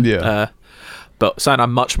give it a go. Yeah. But something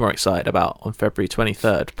I'm much more excited about on February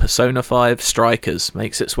 23rd, Persona 5 Strikers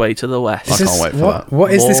makes its way to the West. I can't wait for that.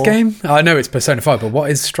 What is this game? I know it's Persona 5, but what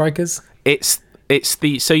is Strikers? It's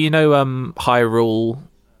the Hyrule.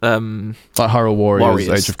 Like Hyrule Warriors,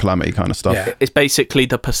 Age of Calamity kind of stuff. Yeah. It's basically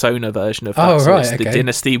the Persona version of that. So it's the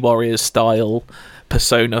Dynasty Warriors style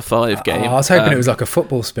Persona 5 game. I was hoping it was like a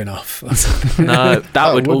football spin-off. No,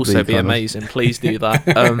 that would would also be be kind of- amazing. Please do that.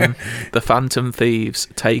 The Phantom Thieves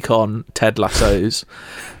take on Ted Lasso's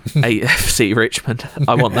AFC Richmond.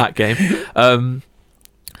 I want that game.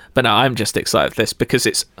 But no, I'm just excited for this because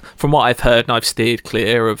it's, from what I've heard, and I've steered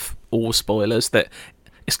clear of all spoilers, that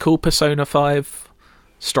it's called Persona 5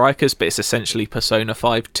 Strikers, but it's essentially Persona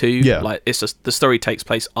 5 2. Yeah. Like the story takes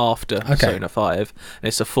place after Persona 5, and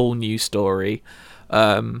it's a full new story.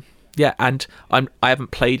 Yeah, and I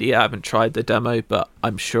haven't played it yet, I haven't tried the demo, but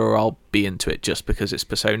I'm sure I'll be into it just because it's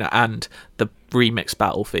Persona, and the remix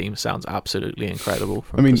battle theme sounds absolutely incredible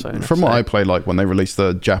from Persona. From what I played, like when they released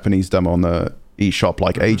the Japanese demo on the eShop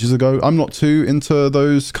like ages ago, I'm not too into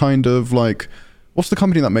those kind of like, what's the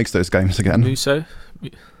company that makes those games again? Muso?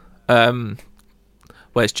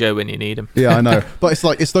 Where's Joe when you need him? Yeah, I know, but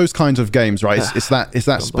it's those kinds of games, right? It's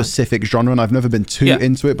that specific genre, and I've never been too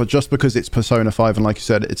into it. But just because it's Persona 5, and like you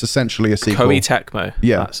said, it's essentially a sequel. Koei Tecmo.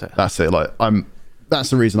 Yeah, that's it. Like that's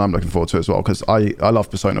the reason I'm looking forward to it as well, because I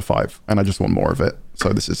love Persona 5, and I just want more of it. So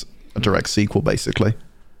this is a direct sequel, basically.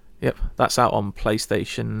 Yep, that's out on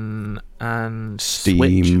PlayStation and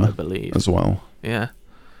Steam, Switch, I believe, as well. Yeah,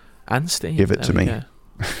 and Steam. Give it to me.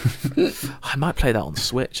 I might play that on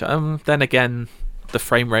Switch. Then again, the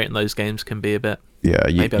frame rate in those games can be a bit. Yeah,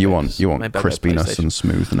 you want crispiness and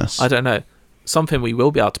smoothness. I don't know. Something we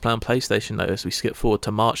will be able to play on PlayStation though, as we skip forward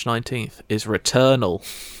to March 19th, is Returnal,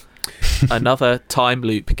 another time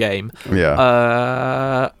loop game.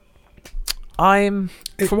 Yeah. From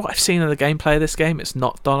what I've seen of the gameplay of this game, it's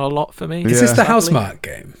not done a lot for me. Is this the Housemarque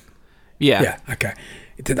game? Yeah. Yeah. Okay.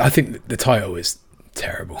 I think the title is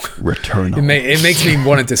terrible. Returnal. It makes me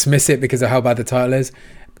want to dismiss it because of how bad the title is.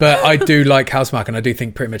 But I do like Housemarque, and I do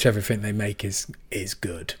think pretty much everything they make is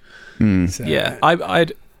good. So, yeah, I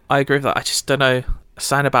agree with that. I just don't know.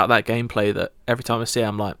 Something about that gameplay that every time I see it,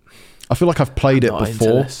 I'm like, I feel like I've played it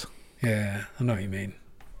before. Yeah, I know what you mean.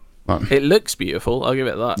 It looks beautiful. I'll give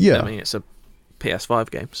it that. Yeah. I mean, it's a PS5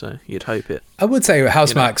 game, so you'd hope it. I would say with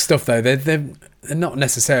Housemarque stuff though, they're they're not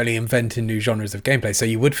necessarily inventing new genres of gameplay, so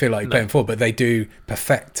you would feel like you're playing 4, but they do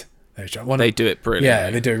perfect those genres. They do it brilliantly. Yeah,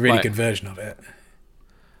 they do a really good version of it.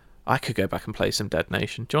 I could go back and play some Dead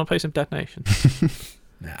Nation. Do you want to play some Dead Nation?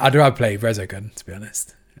 I'd rather play Resogun, to be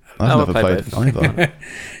honest. I've never played either.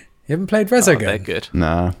 You haven't played Resogun? They're good.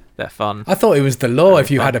 Nah. They're fun. I thought it was the law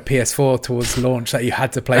if you had a PS4 towards launch that you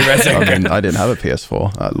had to play Resogun. I mean, I didn't have a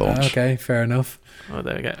PS4 at launch. Okay, fair enough. Oh,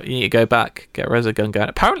 there we go. You need to go back, get Resogun going.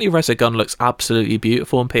 Apparently, Resogun looks absolutely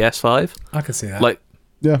beautiful on PS5. I can see that. Like,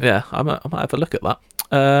 Yeah. I might have a look at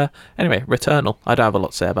that. Anyway, Returnal. I don't have a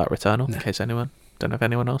lot to say about Returnal, in case don't know if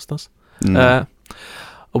anyone else does. No.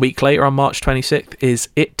 A week later, on March 26th, is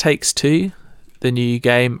It Takes Two, the new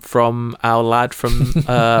game from our lad from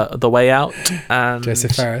The Way Out. And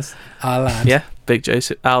Joseph Fares, our lad. Yeah, Big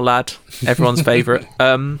Joseph, our lad, everyone's favourite.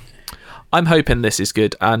 I'm hoping this is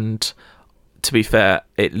good, and to be fair,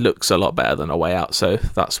 it looks a lot better than A Way Out, so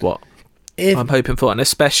that's what I'm hoping for. And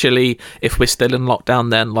especially if we're still in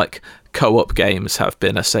lockdown, then like co-op games have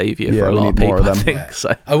been a saviour for a lot of people, I think. Yeah.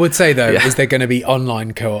 So I would say, though, is there going to be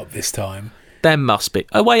online co-op this time? there must be.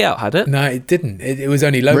 A Way Out had it. No, it didn't. It was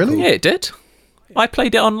only local. Really? Yeah, it did. I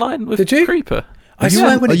played it online with Did you? Creeper. I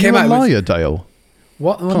swear when it came out, Are you a liar, Dale?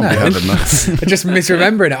 what? Oh, Can't no. be having that. I'm just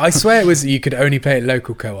misremembering it. I swear it was you could only play it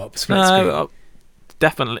local co-op. Split screen. No,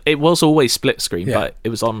 definitely. It was always split screen, Yeah. but it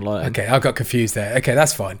was online. Okay, I got confused there. Okay,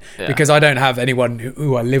 that's fine. Yeah. Because I don't have anyone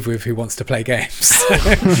who I live with who wants to play games.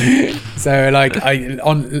 So, like,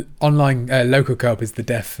 online local co-op is the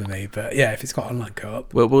death for me. But yeah, if it's got online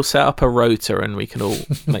co-op. We'll set up a rota and we can all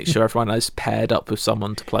make sure everyone is paired up with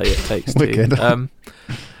someone to play It Takes Two. Wicked.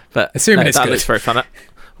 But Assuming it's that good. looks very fun.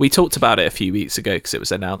 We talked about it a few weeks ago because it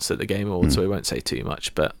was announced at the Game Awards, so we won't say too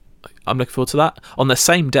much. But I'm looking forward to that. On the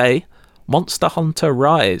same day, Monster Hunter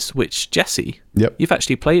Rise, which, Jesse, Yep. you've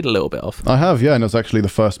actually played a little bit of. I have, yeah, and it was actually the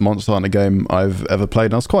first Monster Hunter game I've ever played.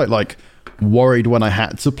 And I was quite worried when I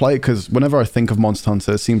had to play it, because whenever I think of Monster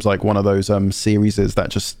Hunter, it seems like one of those series that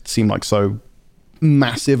just seem like so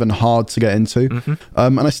massive and hard to get into.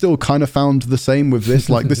 And I still kind of found the same with this.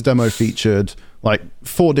 Like, this demo featured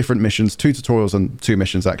 4 different missions, 2 tutorials and 2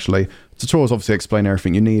 missions actually. Tutorials obviously explain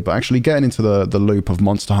everything you need, but actually getting into the loop of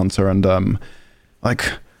Monster Hunter and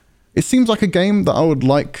it seems like a game that I would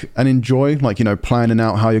like and enjoy, planning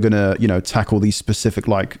out how you're gonna, tackle these specific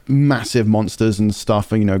massive monsters and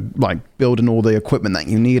stuff, and building all the equipment that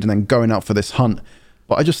you need and then going out for this hunt.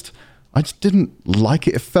 But I just didn't like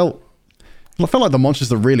it. I felt like the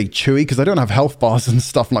monsters are really chewy because they don't have health bars and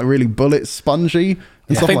stuff, really bullet spongy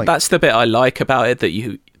and I stuff think that's the bit I like about it, that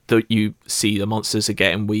you see the monsters are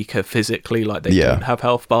getting weaker physically, they don't have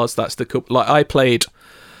health bars. That's the cool. I played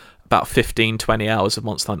about 15-20 hours of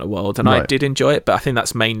Monster Hunter World, and I did enjoy it, but I think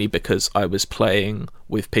that's mainly because I was playing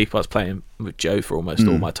with people. I was playing with Joe for almost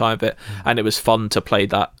all my time of it, and it was fun to play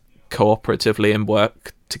that cooperatively and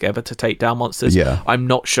work together to take down monsters. Yeah. I'm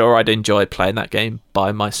not sure I'd enjoy playing that game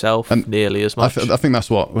by myself nearly as much. I think that's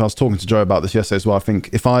what I was talking to Joe about this yesterday as well. I think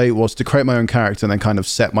if I was to create my own character and then kind of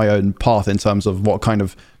set my own path in terms of what kind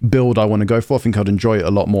of build I want to go for, I think I'd enjoy it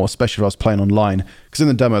a lot more, especially if I was playing online. Because in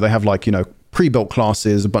the demo, they have pre-built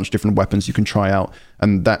classes, a bunch of different weapons you can try out,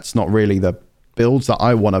 and that's not really the builds that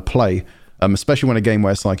I want to play. Especially when a game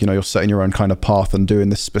where it's you're setting your own kind of path and doing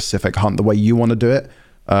this specific hunt the way you want to do it.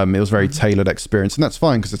 It was a very tailored experience, and that's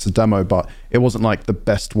fine because it's a demo, but it wasn't the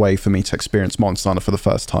best way for me to experience Monster Hunter for the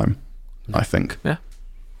first time, I think. Yeah.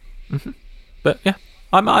 But yeah,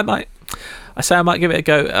 I might give it a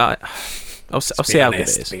go. I'll see how good it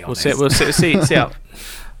is. We'll see how.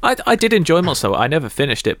 I did enjoy Monster Hunter. I never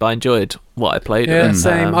finished it, but I enjoyed what I played. Yeah,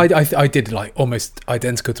 same. I did almost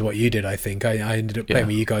identical to what you did. I think I ended up playing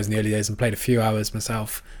with you guys in the early days and played a few hours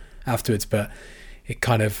myself afterwards, but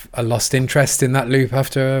I lost interest in that loop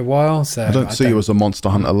after a while. So I don't see you as a Monster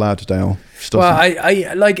Hunter lad, Dale. Well,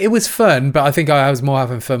 I it was fun, but I think I was more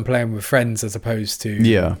having fun playing with friends as opposed to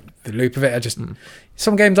the loop of it. I just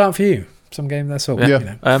some games aren't for you. Some games, that's all.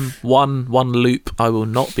 Yeah. One loop I will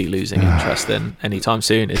not be losing interest in anytime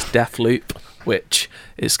soon is Deathloop, which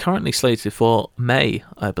is currently slated for May,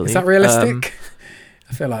 I believe. Is that realistic?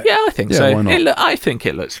 I feel like I think so. Why not? I think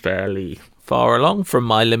it looks fairly far along from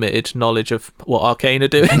my limited knowledge of what Arcane are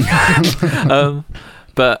doing.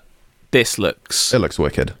 But this looks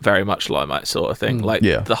wicked, very much like my sort of thing.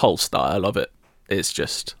 The whole style of it is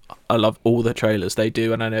just, I love all the trailers they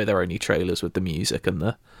do, and I know they're only trailers with the music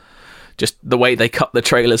and just the way they cut the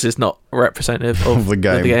trailers is not representative of the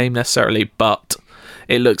game necessarily, but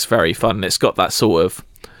it looks very fun. It's got that sort of,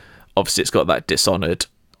 obviously it's got that Dishonored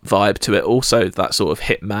vibe to it, also that sort of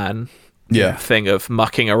Hitman thing of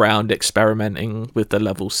mucking around, experimenting with the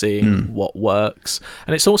level, seeing what works.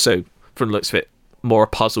 And it's also from the looks of it, more a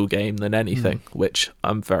puzzle game than anything, which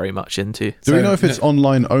I'm very much into. Do we know if it's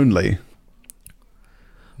online only?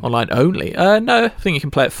 Online only? No, I think you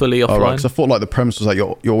can play it fully offline. Oh, right, 'cause I thought like the premise was like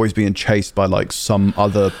you're always being chased by like some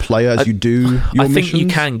other player as you do your I think missions. you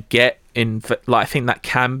can get in. Like, I think that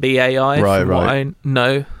can be AI. Right, from right. what I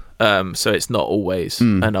know. So it's not always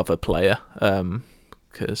another player.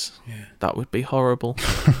 Because that would be horrible.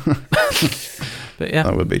 But yeah,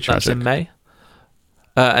 That would be that's tragic. in May.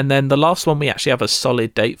 And then the last one we actually have a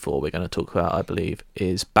solid date for, we're going to talk about, I believe,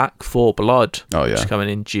 is Back 4 Blood. Oh, yeah. Which is coming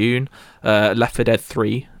in June. Left 4 Dead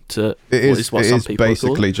 3 to It is what some people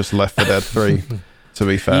basically just Left 4 Dead 3, to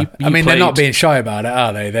be fair. I mean, they're not being shy about it,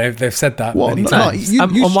 are they? They've said that Well, many no, times. you why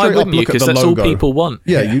straight up wouldn't you? look at Because the that's all logo. people want.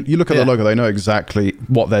 Yeah, you look at Yeah. the logo, they know exactly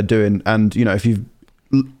what they're doing. And, you know, if you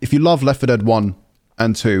love Left 4 Dead 1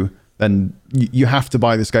 and 2, then you have to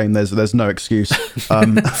buy this game. There's no excuse.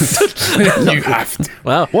 You have to.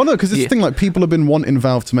 Well, Well, no, because it's the thing, like, people have been wanting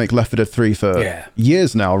Valve to make Left 4 Dead 3 for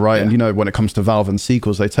years now, right? And, you know, when it comes to Valve and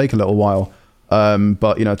sequels, they take a little while.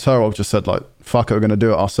 But, you know, Turok just said, like, fuck it, we're going to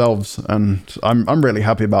do it ourselves. And I'm really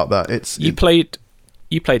happy about that. you played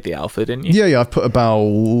the alpha, didn't you? Yeah, I've put about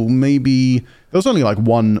maybe... There was only, like,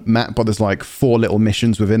 one map, but there's, like, 4 little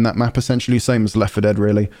missions within that map, essentially. Same as Left 4 Dead,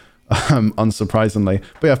 really, unsurprisingly.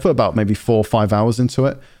 But, yeah, I've put about maybe 4 or 5 hours into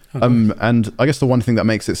it. And I guess the one thing that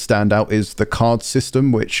makes it stand out is the card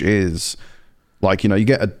system, which is, like, you know, you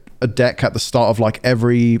get a deck at the start of, like,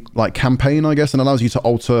 every, like, campaign, I guess, and allows you to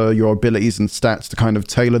alter your abilities and stats to kind of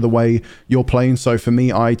tailor the way you're playing. So for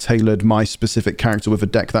me, I tailored my specific character with a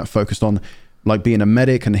deck that focused on, like, being a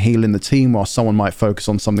medic and healing the team, while someone might focus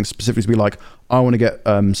on something specific to be like, I want to get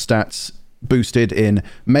stats boosted in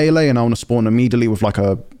melee and I want to spawn immediately with, like,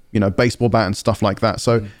 a, you know, baseball bat and stuff like that.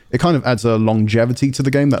 So it kind of adds a longevity to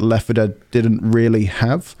the game that Left 4 Dead didn't really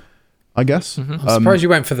have, I guess. I'm surprised you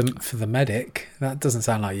went for the medic. That doesn't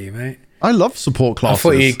sound like you, mate. I love support classes. I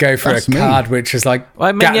thought you'd go for That's a me. card which is like Well,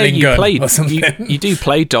 I mean, yeah, Gatling you gun played. or something. You do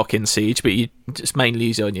play Doc in Siege, but you just mainly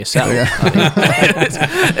use it on yourself.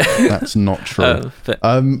 That's not true.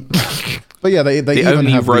 But yeah, they the even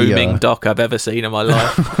only have roaming the, Doc I've ever seen in my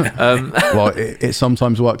life. well, it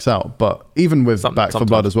sometimes works out. But even with Back 4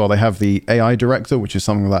 Blood as well, they have the AI director, which is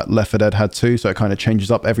something that Left 4 Dead had too. So it kind of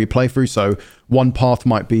changes up every playthrough. So one path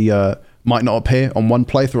might not appear on one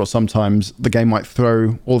playthrough, or sometimes the game might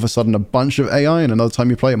throw all of a sudden a bunch of AI, and another time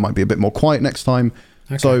you play it might be a bit more quiet next time.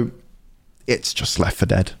 Okay. So it's just Left 4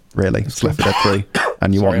 Dead, really. It's Left 4 Dead 3,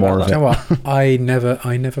 and you want more of it. You know what? I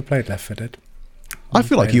never played Left 4 Dead. I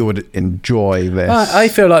feel like you would enjoy this. I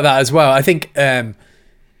feel like that as well. I think so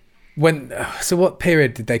what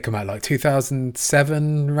period did they come out? Like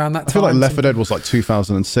 2007, around that time? I feel like Left 4 Dead was like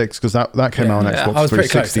 2006, because that came out on Xbox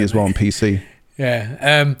 360 as well, on PC.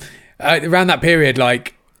 Yeah. Around that period,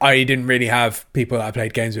 like, I didn't really have people that I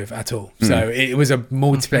played games with at all. So it was a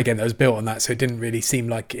multiplayer game that was built on that, so it didn't really seem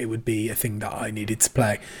like it would be a thing that I needed to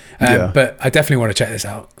play. But I definitely want to check this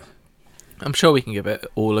out. I'm sure we can give it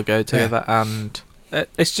all a go together, and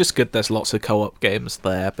it's just good there's lots of co-op games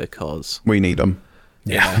there, because we need them.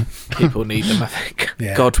 Yeah, people need them, I think.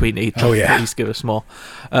 Yeah. God, we need them. Oh, yeah. Please give us more.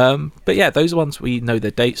 But yeah, those are ones we know the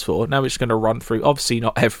dates for. Now we're just going to run through, obviously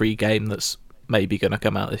not every game that's maybe going to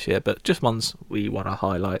come out this year, but just ones we want to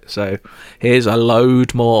highlight. So here's a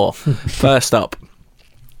load more. First up,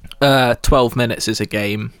 12 Minutes is a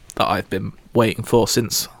game that I've been waiting for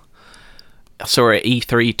since I saw it at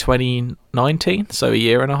E3 2019, so a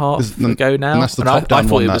year and a half ago now. And that's the top-down I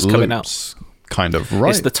thought one it was that coming looks out. Kind of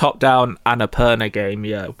right. It's the top-down Annapurna game,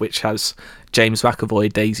 yeah, which has James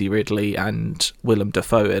McAvoy, Daisy Ridley, and Willem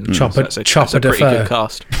Dafoe in. Chopper That's a pretty Dafoe. good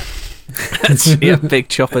cast. Yeah, big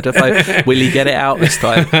Chopper Dafoe. Will he get it out this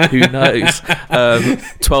time? Who knows?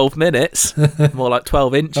 12 minutes, more like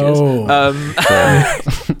 12 inches. Oh.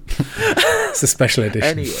 It's a special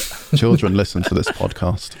edition. Anyway, Children listen to this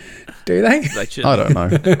podcast. Do they? I don't know.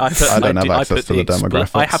 I don't have access to the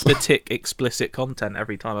demographics. I have to tick explicit content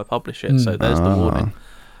every time I publish it, so there's the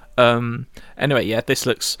warning. Anyway, yeah, this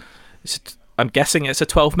looks... I'm guessing it's a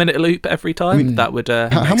 12-minute loop every time. I mean, that would.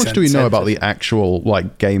 How much do we know about the actual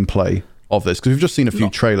like gameplay of this? Because we've just seen a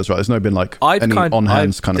few trailers, right? There's no been like any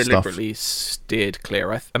on-hands kind of stuff. I've deliberately steered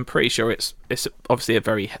clear. I'm pretty sure it's obviously a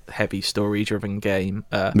very heavy story-driven game.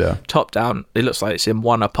 Top down. It looks like it's in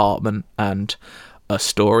one apartment and a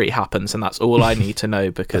story happens, and that's all I need to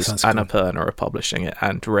know, because Annapurna are publishing it,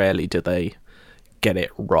 and rarely do they get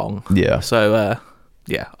it wrong. Yeah. So.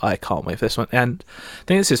 Yeah, I can't wait for this one. And I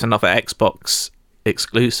think this is another Xbox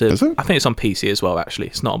exclusive. Is it? I think it's on PC as well, actually.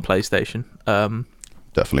 It's not on PlayStation.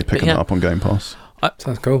 Definitely picking it up on Game Pass.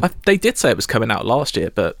 Sounds cool. They did say it was coming out last year,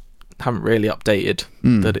 but haven't really updated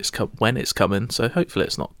that it's when it's coming. So hopefully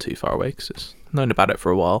it's not too far away because it's known about it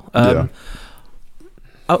for a while.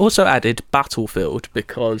 I also added Battlefield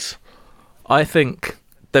because I think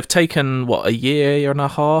they've taken a year and a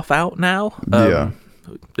half out now.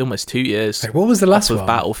 Almost 2 years. Wait, what was the last one?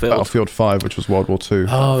 Battlefield 5, which was World War II.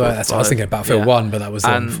 Oh, right, that's what I was thinking. Battlefield 1, but that was the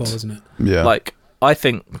one before, wasn't it? Yeah. Like, I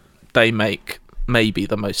think they make maybe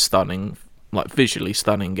the most stunning, like visually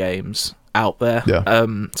stunning games out there. Yeah.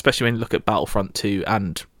 Especially when you look at Battlefront 2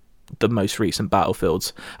 and the most recent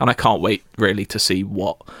Battlefields, and I can't wait really to see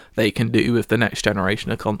what they can do with the next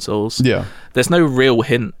generation of consoles. Yeah. There's no real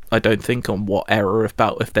hint, I don't think, on what era of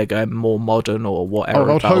if they're going more modern or what era I of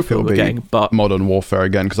would hope Battlefield it'll we're be getting. But Modern Warfare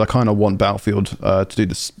again, because I kind of want Battlefield to do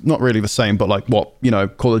this, not really the same, but like what,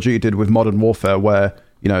 Call of Duty did with Modern Warfare, where,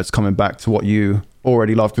 it's coming back to what you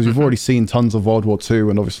already love, because you've already seen tons of World War II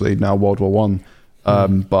and obviously now World War One.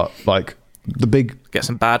 But like the big... Get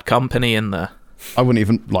some Bad Company in there. I wouldn't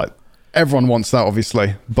even like... Everyone wants that,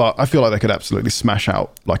 obviously, but I feel like they could absolutely smash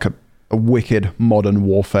out like a wicked Modern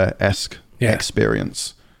Warfare-esque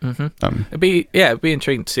experience. It'd be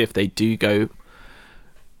intriguing to see if they do go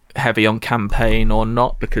heavy on campaign or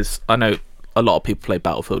not, because I know a lot of people play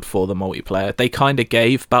Battlefield for the multiplayer. They kind of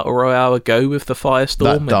gave Battle Royale a go with the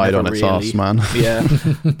Firestorm. That died on its ass, man. Yeah.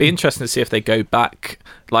 Be interesting to see if they go back.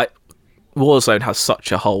 Like, Warzone has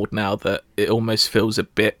such a hold now that it almost feels a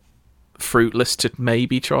bit fruitless to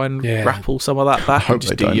maybe try and grapple some of that back and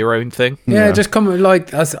just do your own thing. Yeah, just come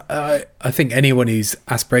like I think anyone whose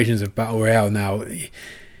aspirations of Battle Royale now,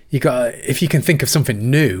 you got, if you can think of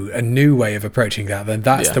something new, a new way of approaching that, then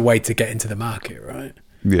that's the way to get into the market, right?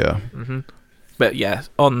 Yeah. But yeah,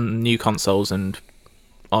 on new consoles and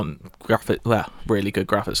on really good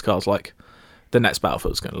graphics cards, like the next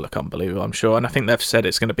Battlefield's going to look unbelievable, I'm sure. And I think they've said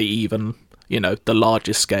it's going to be even, the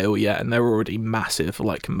largest scale yet, and they're already massive,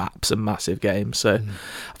 like maps and massive games. So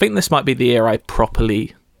I think this might be the year I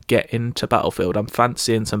properly get into Battlefield. I'm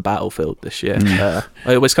fancying some Battlefield this year.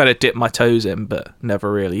 I always kind of dip my toes in, but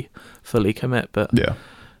never really fully commit. But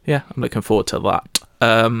yeah, I'm looking forward to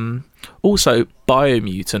that. Also,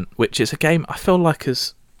 Biomutant, which is a game I feel like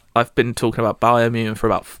I've been talking about Biomutant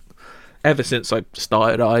for ever since I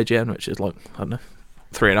started IGN, which is like, I don't know,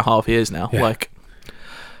 3.5 years now. Yeah. Like,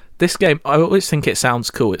 this game, I always think it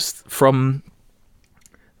sounds cool. It's from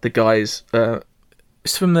the guys,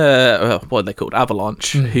 it's from the, what are they called?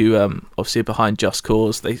 Avalanche, who obviously are behind Just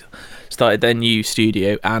Cause. They started their new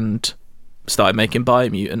studio and started making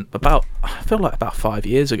Biomutant I feel like about 5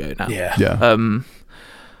 years ago now. Yeah.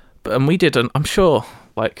 And we did I'm sure,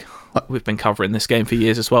 like, we've been covering this game for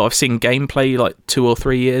years as well. I've seen gameplay like 2 or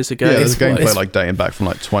 3 years ago. Yeah, there's gameplay like dating back from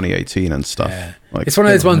like 2018 and stuff. Yeah. Like, it's one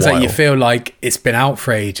of those ones that you feel like it's been out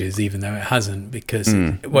for ages, even though it hasn't, because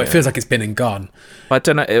it feels like it's been and gone. I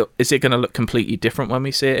don't know, is it going to look completely different when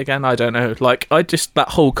we see it again? I don't know. Like, that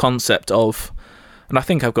whole concept of, and I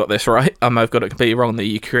think I've got this right, I've got it completely wrong, that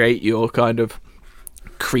you create your kind of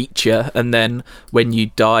creature, and then when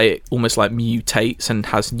you die it almost like mutates and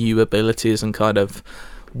has new abilities and kind of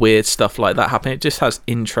weird stuff like that happen. It just has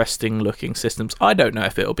interesting looking systems. I don't know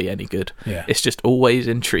if it'll be any good. It's just always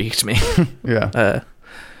intrigued me. But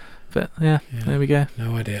there we go.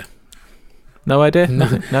 No idea. No, I don't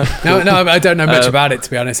know much about it, to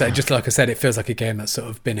be honest. Just like I said, it feels like a game that's sort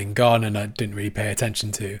of been and gone, and I didn't really pay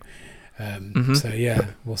attention to. So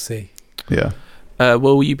yeah, we'll see. Yeah.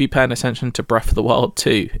 Will you be paying attention to Breath of the Wild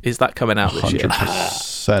 2? Is that coming out this year?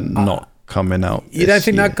 100% not coming out. You don't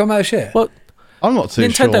think that'd come out this year? Well, I'm not too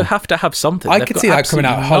sure. Nintendo have to have something. I could see that coming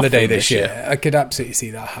out holiday this year. I could absolutely see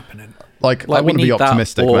that happening. Like I want to be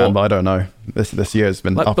optimistic, man, but I don't know. This year's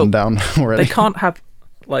been up and down already. They can't have,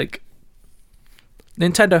 like,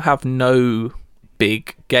 Nintendo have no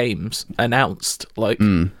big games announced. Like,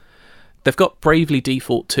 they've got Bravely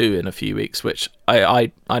Default 2 in a few weeks, which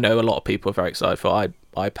I know a lot of people are very excited for.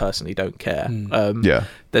 I personally don't care.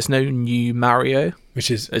 There's no new Mario.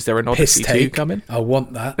 Is there an Odyssey 2 coming? I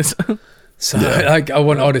want that. So I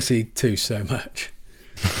want Odyssey 2 so much.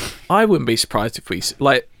 I wouldn't be surprised if we,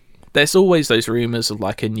 like, there's always those rumours of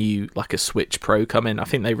like a Switch Pro coming. I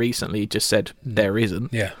think they recently just said there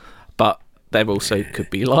isn't. Yeah. But they also could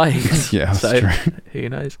be lying. Yeah, that's true. Who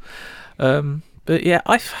knows? But yeah,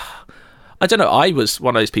 I don't know. I was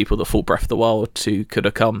one of those people that thought Breath of the Wild 2 could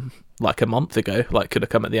have come like a month ago, like could have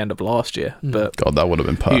come at the end of last year. But God, that would have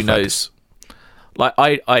been perfect. Who knows? Like,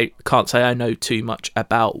 I can't say I know too much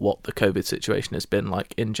about what the COVID situation has been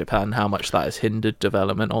like in Japan, how much that has hindered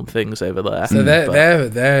development on things over there. So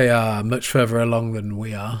they are much further along than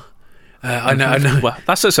we are. I know. Well,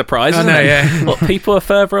 that's a surprise, I isn't know, it? yeah. What, people are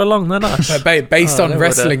further along than us. But based on they would,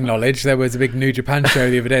 wrestling knowledge, there was a big New Japan show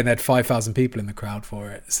the other day and they had 5,000 people in the crowd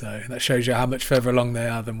for it. So that shows you how much further along they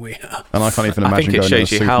are than we are. And I can't even I imagine think it going to a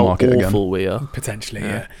shows you how supermarket awful again. we are. Potentially,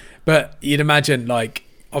 yeah. But you'd imagine, like,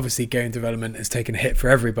 obviously game development has taken a hit for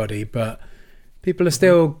everybody, but people are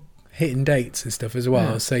still hitting dates and stuff as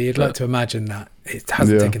well. Yeah, So you'd like to imagine that it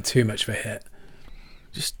hasn't Yeah. taken too much of a hit.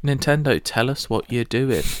 Just Nintendo, tell us what you're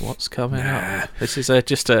doing. What's coming Nah. up? This is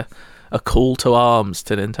just a call to arms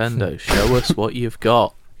to Nintendo. Show us what you've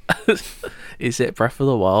got. Is it Breath of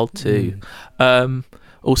the Wild 2?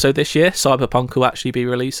 Also this year, Cyberpunk will actually be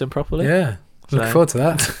releasing properly. Yeah. Looking So- forward to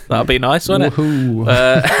that. That'll be nice, won't it? Woohoo.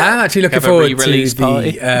 I'm actually looking Have a forward to re-release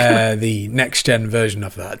party. the next gen version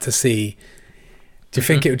of that to see. Do you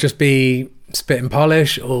think it would just be spit and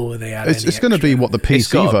polish, or will they add? It's going to be what the It's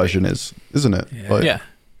PC gotta be. version is, isn't it? Yeah. Like, Yeah.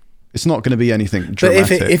 It's not going to be anything But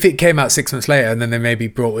dramatic. if it came out 6 months later and then they maybe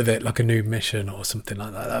brought with it like a new mission or something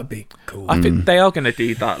like that, that'd be cool. I think they are going to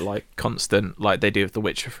do that, like, constant, like they do with The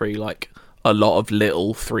Witcher 3, like a lot of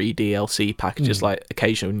little 3 DLC packages, like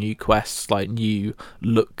occasional new quests, like new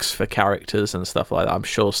looks for characters and stuff like that. I'm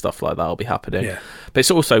sure stuff like that will be happening. Yeah. But it's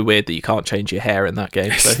also weird that you can't change your hair in that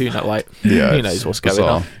game, so who knows, like, Yeah, who it's knows what's going bizarre.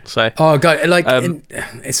 on. So Oh god, like Um,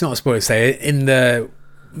 it's not a spoiler to say in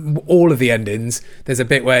all of the endings there's a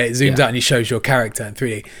bit where it zooms Yeah. out and it shows your character in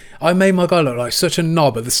 3D. I made my guy look like such a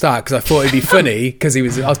knob at the start because I thought it'd be funny because I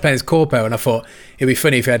was playing as Corpo and I thought it'd be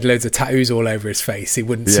funny if he had loads of tattoos all over his face, he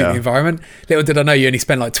wouldn't suit Yeah. the environment. Little did I know you only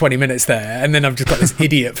spent like 20 minutes there and then I've just got this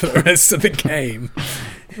idiot for the rest of the game.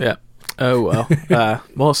 yeah. Oh well.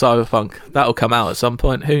 More Cyberpunk. That'll come out at some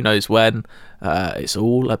point. Who knows when? It's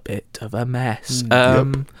all a bit of a mess.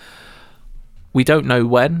 We don't know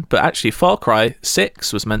when, but actually Far Cry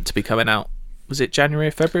 6 was meant to be coming out. Was it January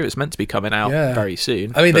or February? It was meant to be coming out Yeah. very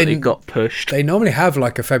soon. I mean, but they- it got pushed. They normally have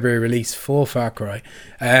like a February release for Far Cry,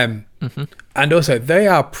 and also they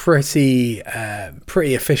are pretty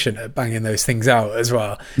efficient at banging those things out as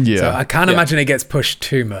well. Yeah. So I can't Yeah. imagine it gets pushed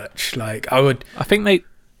too much. Like I think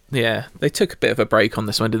they took a bit of a break on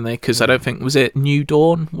this one, didn't they? Because I don't think, was it New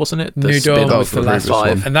Dawn, wasn't it? New Dawn spin-off was the of last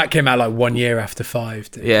previous one. and that came out like 1 year after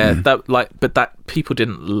 5. Did. Yeah, that people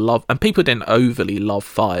didn't love, and people didn't overly love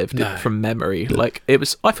 5 No. from memory. Like I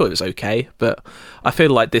thought it was okay, but I feel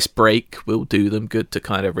like this break will do them good to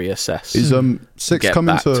kind of reassess. Is 6 Get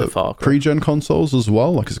coming back to to Far Cry. pre-gen consoles as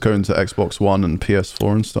well? Like it's going to Xbox One and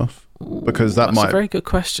PS4 and stuff? Because that That's might a very good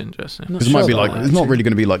question, Jesse. Because it might be Sure, like, though, it's not actually. really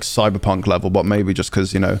going to be like Cyberpunk level, but maybe just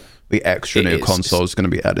because, the extra It new is. console is going to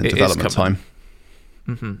be added in It is development coming.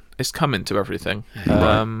 time. It's coming to everything.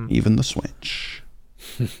 Right. Even the Switch.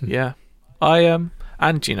 Yeah, and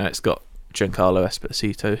it's got Giancarlo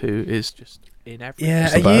Esposito, who is just in everything. Yeah,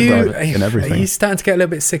 It's a bad guy in everything. Are you starting to get a little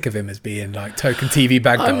bit sick of him as being like token TV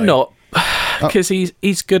bad guy? I'm not, because he's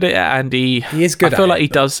good at it, and he is good I feel at like it, he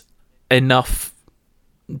but- does enough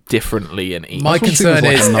differently in each. My That's what she concern was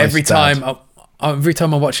like, is a nice every dad.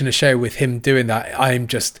 time I'm watching a show with him doing that,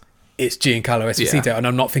 it's Giancarlo Esposito, Yeah. and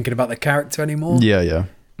I'm not thinking about the character anymore. Yeah.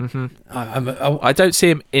 I don't see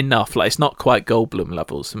him enough. Like, it's not quite Goldblum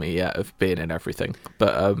levels to me yet of being in everything.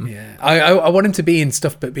 But Yeah, I want him to be in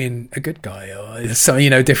stuff, but being a good guy or some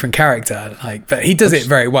different character. Like, but he does it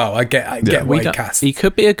very well. I get why he cast. he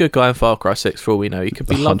could be a good guy in Far Cry 6 for all we know. He could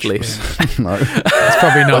be lovely. 100%. No. It's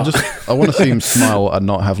probably not. I want to see him smile and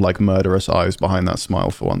not have like murderous eyes behind that smile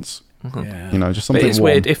for once. Yeah. Just But something it's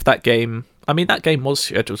warm. weird if that game. I mean, that game was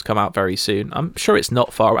scheduled to come out very soon. I'm sure it's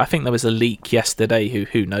not far. I think there was a leak yesterday.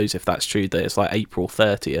 Who knows if that's true? That it's like April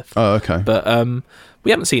 30th. Oh, okay. But we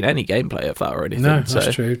haven't seen any gameplay of that or anything. No, so,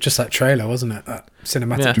 that's true. Just that trailer, wasn't it? That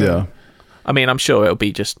cinematic Yeah. trailer. Yeah. I mean, I'm sure it'll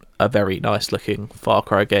be just a very nice looking Far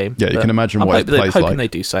Cry game. Yeah, you but can imagine I'm what it plays hoping like. they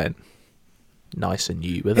do something nice and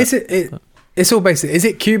new with Is it. it's all basically. Is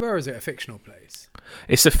it Cuba or is it a fictional place?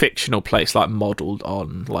 It's a fictional place, like modelled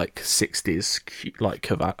on like 60s, like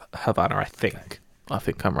Havana, I think. I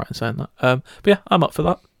think I'm right in saying that. But yeah, I'm up for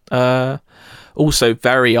that. Also,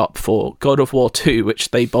 very up for God of War 2,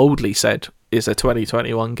 which they boldly said is a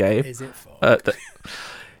 2021 game. Is it for?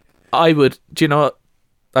 I would. Do you know what?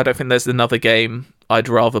 I don't think there's another game I'd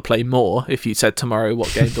rather play more. If you said tomorrow,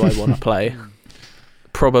 what game do I want to play?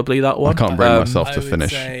 Probably that one. I can't bring myself I to would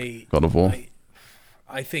finish say- God of War.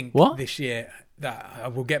 I think What? this year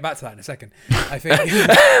that we'll get back to that in a second. I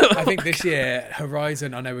think this year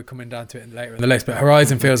Horizon. I know we're coming down to it later in the list, but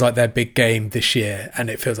Horizon feels like their big game this year, and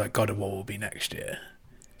it feels like God of War will be next year.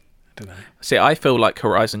 I don't know. See, I feel like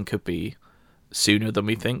Horizon could be sooner than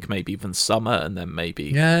we think, maybe even summer, and then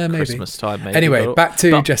maybe Christmas time. Maybe. Anyway, back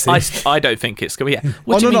to Jesse. I don't think it's going to be. Yeah.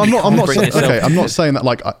 I'm not saying that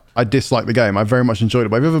like I dislike the game. I very much enjoyed it.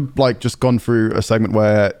 But have you ever like just gone through a segment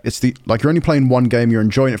where it's like you're only playing one game, you're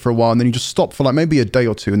enjoying it for a while, and then you just stop for like maybe a day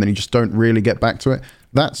or two, and then you just don't really get back to it?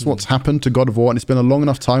 That's what's happened to God of War, and it's been a long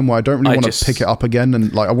enough time where I don't really want to pick it up again.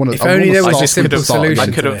 And like I want to. If only there was a simple solution.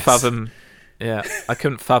 I couldn't fathom. Yeah, I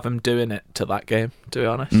couldn't fathom doing it to that game, to be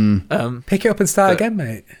honest. Pick it up and start again,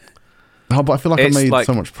 mate. Oh, but I feel like I made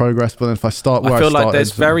so much progress. But then if I start where I started, like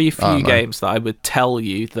there's very few games that I would tell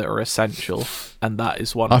you that are essential, and that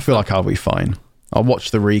is one. I feel like I'll be fine. I'll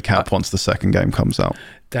watch the recap once the second game comes out.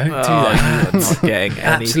 Don't do that. You're not getting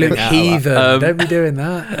anything Absolute heathen. Don't be doing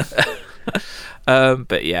that.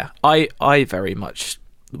 But yeah, I very much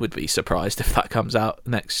would be surprised if that comes out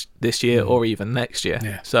this year or even next year.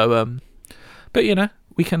 Yeah. So, but you know,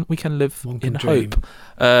 we can live in hope.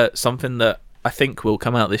 Something that I think will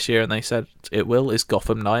come out this year, and they said it will, is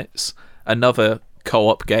Gotham Knights, another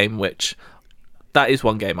co-op game, which that is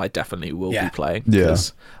one game I definitely will be playing,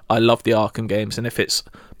 because I love the Arkham games. And if it's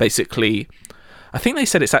basically, I think they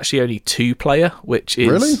said it's actually only 2-player, which is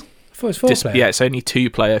really. I thought it was 4-player. Yeah, it's only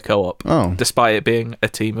 2-player co-op. Oh, despite it being a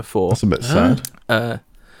team of 4. That's a bit sad.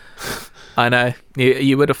 I know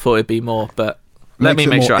you would have thought it'd be more, but let me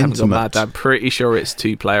make sure I haven't gone mad. I'm pretty sure it's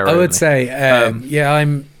 2-player. I would say,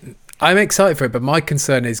 I'm excited for it, but my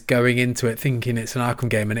concern is going into it thinking it's an Arkham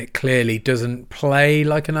game, and it clearly doesn't play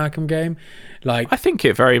like an Arkham game. Like, I think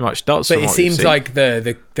it very much does. But it seems like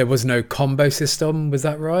there was no combo system. Was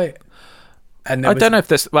that right? And I don't know if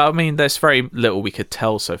there's. Well, I mean, there's very little we could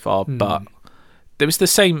tell so far, but there was the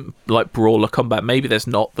same like brawler combat. Maybe there's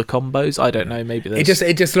not the combos. I don't know. Maybe there's...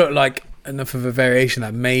 It just looked like enough of a variation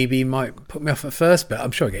that maybe might put me off at first, but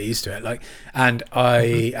I'm sure I get used to it. Like, and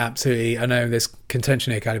I absolutely, I know there's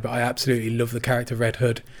contention here, Cali, but I absolutely love the character Red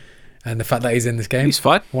Hood, and the fact that he's in this game. He's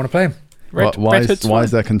fine. I want to play him. Why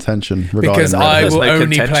is there contention regarding because I will no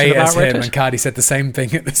only play as him, Hood. and Cardi said the same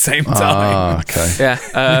thing at the same time. Ah, okay. Yeah.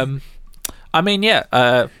 I mean,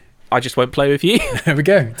 I just won't play with you. There we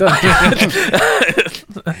go. Done.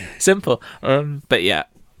 Simple. But yeah,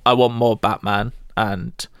 I want more Batman,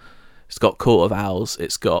 and it's got Court of Owls.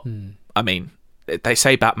 It's got. I mean, they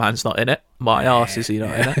say Batman's not in it. My arse is he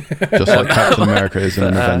not in it? Just like Captain America is in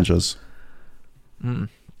Avengers.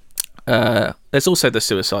 There's also the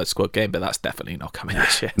Suicide Squad game, but that's definitely not coming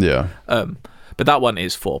this year. Yeah. But that one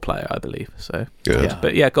is 4-player, I believe. So good. Yeah.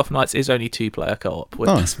 But yeah, Gotham Knights is only 2-player co-op.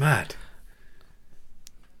 That's mad.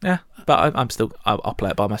 Yeah, but I'm still. I'll play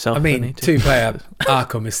it by myself. I mean, 2-player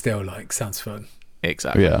Arkham is still like sounds fun.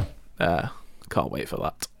 Exactly. Yeah. Can't wait for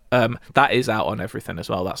that. That is out on everything as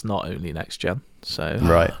well. That's not only next gen. So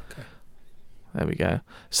right. Okay. There we go.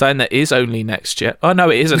 Saying that is only next gen. Oh no,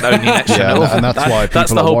 it isn't only next gen. Yeah, and that's why people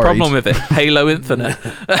that's the are whole worried. problem with it. Halo Infinite.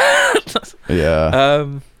 Yeah.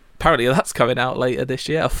 Apparently that's coming out later this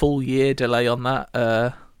year. A full year delay on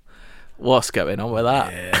that. What's going on with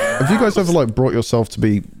that? Yeah. Have you guys ever like brought yourself to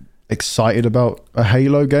be excited about a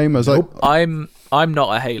Halo game? As like, I'm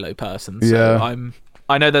not a Halo person, so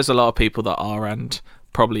I know there's a lot of people that are, and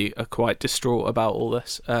probably are quite distraught about all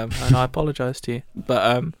this. And I apologise to you,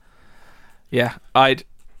 but yeah, I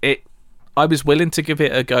was willing to give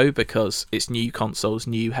it a go because it's new consoles,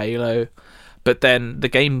 new Halo. But then the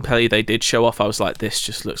gameplay they did show off, I was like, this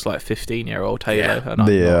just looks like 15-year-old Halo, and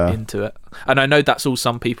I'm not into it. And I know that's all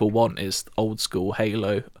some people want is old school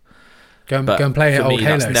Halo. Go and play for old me,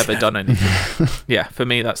 Halo. that's never done anything. Yeah, for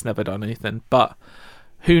me, that's never done anything. But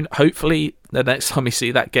hopefully, the next time we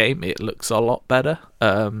see that game, it looks a lot better.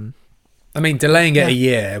 I mean, delaying it a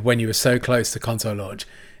year when you were so close to console launch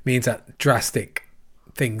means that drastic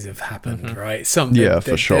things have happened, right?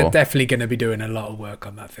 For sure. They're definitely going to be doing a lot of work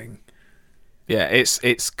on that thing. Yeah,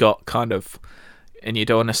 it's got kind of, and you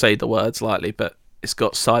don't want to say the words lightly, but it's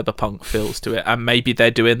got cyberpunk feels to it, and maybe they're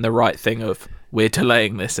doing the right thing of we're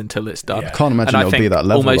delaying this until it's done. I can't imagine it'll be that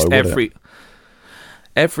level. Almost though,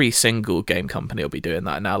 every single game company will be doing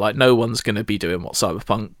that now. Like no one's going to be doing what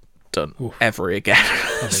Cyberpunk done ever again.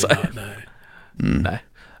 So, no.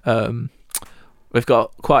 We've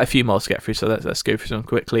got quite a few more to get through, so let's go through them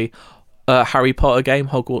quickly. Harry Potter game,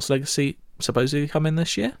 Hogwarts Legacy, supposedly coming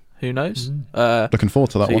this year. Who knows? Looking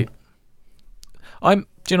forward to that one.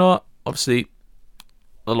 Do you know what? Obviously,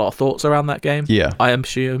 a lot of thoughts around that game. Yeah. I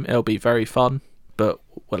assume it'll be very fun, but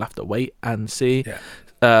we'll have to wait and see. Yeah.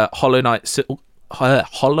 Hollow Knight Silksong.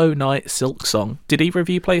 Did either of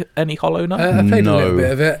you play any Hollow Knight? I played a little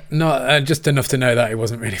bit of it. Not just enough to know that it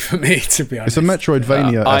wasn't really for me, to be honest. It's a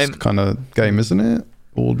Metroidvania-esque kind of game, isn't it?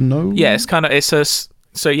 Or no? Yeah, it's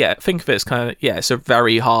So yeah, think of it as kind of it's a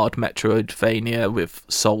very hard Metroidvania with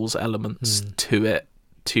Souls elements to it.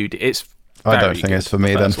 2D. It's I don't think it's for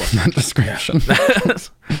me then. That description.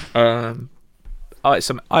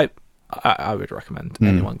 I would recommend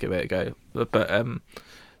anyone give it a go. But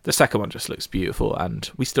the second one just looks beautiful, and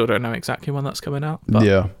we still don't know exactly when that's coming out. But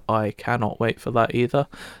Yeah. I cannot wait for that either.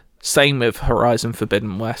 Same with Horizon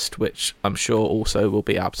Forbidden West, which I'm sure also will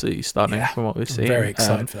be absolutely stunning from what we've seen. Very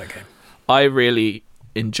excited for that game. I really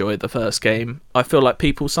enjoyed the first game. I feel like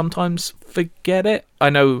people sometimes forget it. I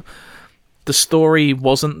know the story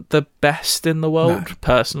wasn't the best in the world. No.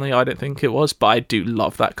 Personally, I don't think it was, but I do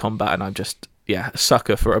love that combat, and I'm just a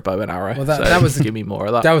sucker for a bow and arrow. Well, that was give me more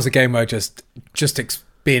of that. That was a game where just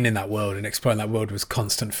being in that world and exploring that world was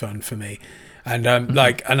constant fun for me, and and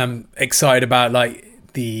I'm excited about like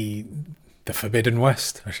the Forbidden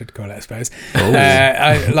West, I should call it, I suppose.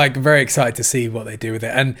 I very excited to see what they do with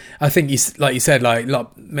it, and I think you said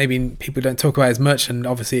maybe people don't talk about it as much, and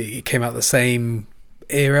obviously it came out the same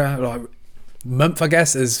era, like month I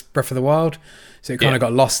guess, as Breath of the Wild, so it kind of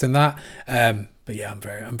got lost in that. But yeah, I'm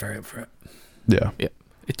very up for it. Yeah.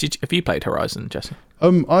 Have you played Horizon, Jesse?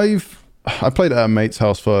 I played at a mate's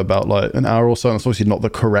house for about like an hour or so, and it's obviously not the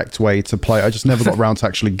correct way to play. I just never got around to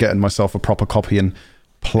actually getting myself a proper copy and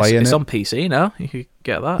playing it. It's on PC now. You could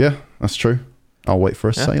get that. Yeah, that's true. I'll wait for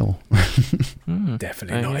a sale.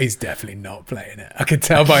 Definitely not. He's definitely not playing it. I can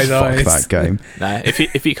tell by his eyes. Fuck that game. No,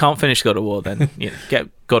 if you can't finish God of War, then get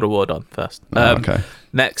God of War done first. Okay.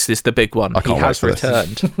 Next is the big one. He has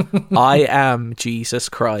returned. I Am Jesus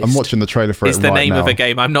Christ. I'm watching the trailer for it. It's the right name now. of a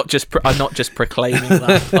game. I'm not just proclaiming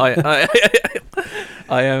that.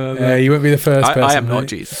 I am. You won't be the first person. I am not mate.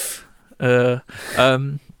 Jesus.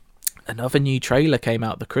 Another new trailer came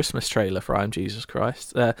out, the Christmas trailer for I Am Jesus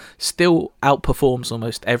Christ. Still outperforms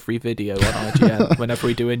almost every video on IGN whenever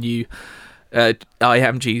we do a new I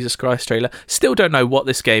Am Jesus Christ trailer. Still don't know what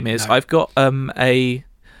this game is. No. I've got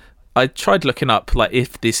I tried looking up like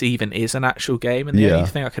if this even is an actual game, and the only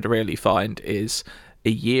thing I could really find is a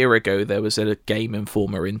year ago there was a Game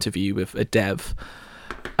Informer interview with a dev,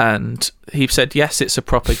 and he said yes, it's a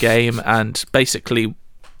proper game, and basically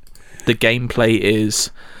the gameplay is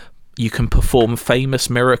you can perform famous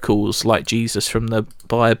miracles like Jesus from the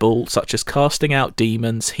Bible, such as casting out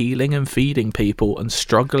demons, healing and feeding people, and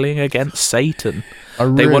struggling against Satan.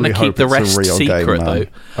 They want to keep the rest secret, though.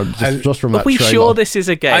 Just from that Are we trailer. sure this is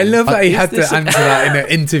a game? I love that he had to answer that in an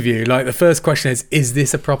interview. Like, the first question is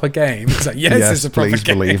this a proper game? It's like, yes, it's a proper please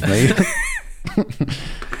game. believe me.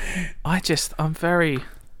 I'm very...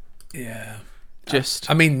 Yeah. Just,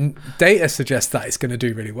 I mean, data suggests that it's going to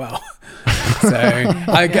do really well. So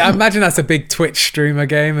I imagine that's a big Twitch streamer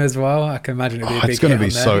game as well. I can imagine it'd be a big it's going to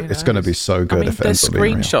hit be on so. there. It's going to be so good. I mean, if there's it's real.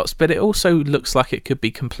 screenshots, but it also looks like it could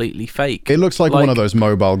be completely fake. It looks like one of those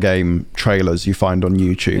mobile game trailers you find on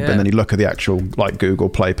YouTube, and then you look at the actual like Google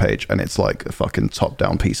Play page, and it's like a fucking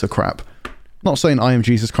top-down piece of crap. Not saying I Am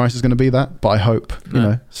Jesus Christ is going to be that, but I hope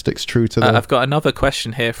sticks true to the. I've got another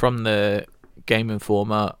question here from the Game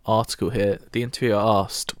Informer article here. The interviewer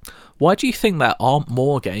asked, why do you think there aren't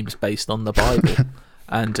more games based on the Bible?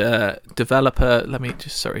 And developer, let me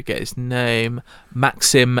just get his name,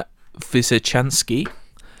 Maxim Vysochansky,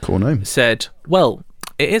 cool name, said, well,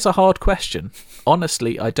 it is a hard question.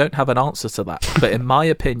 Honestly, I don't have an answer to that. But in my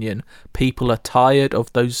opinion, people are tired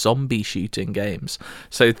of those zombie shooting games.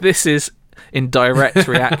 So this is in direct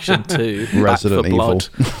reaction to Resident Back 4 Blood.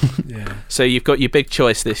 Yeah. So you've got your big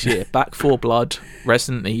choice this year: Back 4 Blood,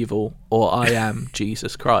 Resident Evil, or I Am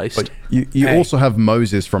Jesus Christ. But you also have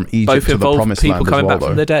Moses from Egypt both to the involve Promised people Land coming as well, back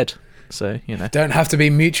from the dead. So don't have to be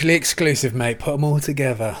mutually exclusive, mate. Put them all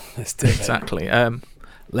together. Let's do it. Exactly.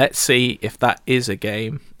 Let's see if that is a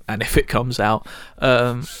game and if it comes out.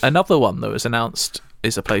 Another one that was announced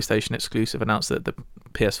is a PlayStation exclusive. Announced at the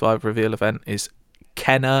PS5 reveal event is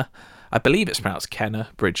Kenna. I believe it's pronounced Kenna,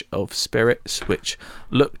 Bridge of Spirits, which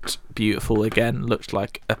looked beautiful again. Looked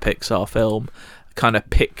like a Pixar film, kind of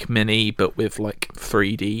Pikmin-y, but with like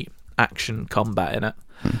 3D action combat in it.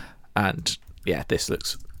 And yeah, this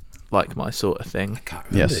looks like my sort of thing.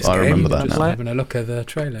 Yes, I remember that now. I'm having a look at the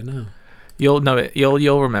trailer now. You'll know it.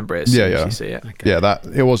 You'll remember it as soon as you see it. Okay. Yeah, that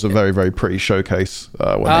it was a very, very pretty showcase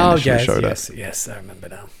when they initially showed it. Yes, I remember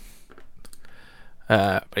now.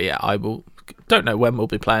 But yeah, I will. Don't know when we'll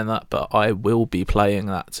be playing that, but I will be playing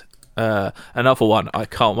that. Another one I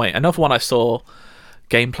can't wait. Another one I saw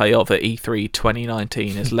gameplay of at E3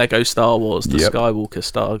 2019 is Lego Star Wars: The Skywalker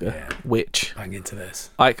Saga, which bang into this.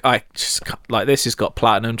 I just like this has got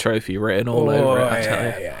platinum trophy written all over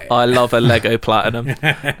it. I love a Lego platinum,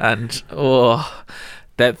 and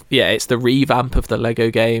it's the revamp of the Lego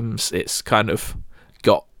games. It's kind of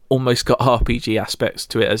almost got RPG aspects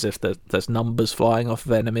to it, as if there's numbers flying off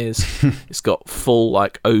of enemies. It's got full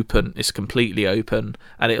open. It's completely open,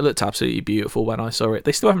 and it looked absolutely beautiful when I saw it.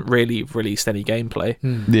 They still haven't really released any gameplay.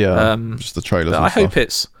 Yeah, just the trailers. But I hope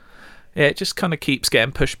it just kind of keeps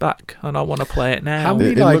getting pushed back, and I want to play it now. How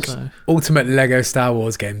many ultimate Lego Star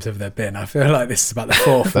Wars games have there been? I feel like this is about the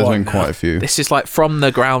fourth There's one. been quite a few. This is from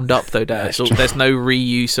the ground up, though, Dad. There's no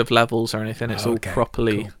reuse of levels or anything. It's all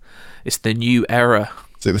properly. Cool. It's the new era.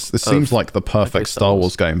 See, this seems like the perfect Star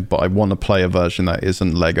Wars game, but I want to play a version that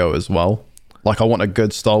isn't Lego as well. I want a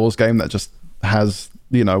good Star Wars game that just has,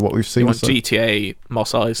 what we've seen. You want GTA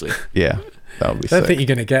Mos Eisley? Yeah, that would be I don't sick. think you're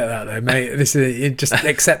going to get that, though, mate. Just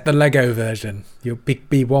accept the Lego version. You'll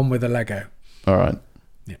be one with the Lego. All right.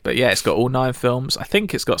 Yeah. But yeah, it's got all 9 films. I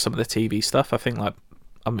think it's got some of the TV stuff. I think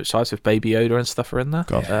I'm excited if Baby Yoda and stuff are in there.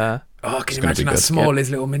 God. Can you imagine how small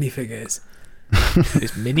his little minifigure is?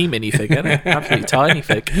 His mini fig, absolutely tiny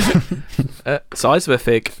fig, size of a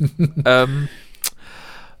fig.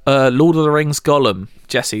 Lord of the Rings Gollum.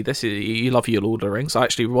 Jesse, you love your Lord of the Rings. I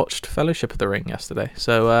actually watched Fellowship of the Ring yesterday.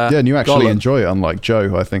 So and you actually Gollum. enjoy it, unlike Joe,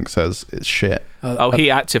 who I think says it's shit. He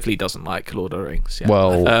actively doesn't like Lord of the Rings. Yeah.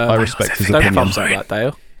 Well, I respect his don't opinion. thumbs up that,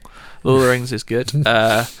 Dale. Lord of the Rings is good.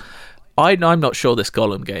 I'm not sure this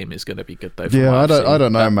Gollum game is going to be good though. Yeah, I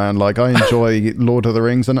don't know, man. I enjoy Lord of the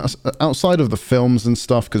Rings, and outside of the films and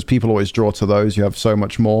stuff, because people always draw to those. You have so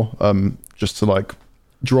much more just to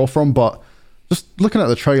draw from. But just looking at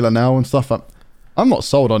the trailer now and stuff, I'm not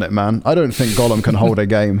sold on it, man. I don't think Gollum can hold a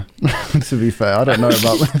game. To be fair, I don't know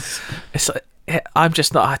about this. I'm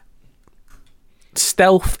just not.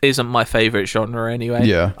 Stealth isn't my favourite genre anyway.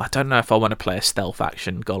 Yeah. I don't know if I want to play a stealth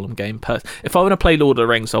action Gollum game. If I want to play Lord of the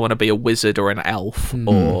Rings, I want to be a wizard or an elf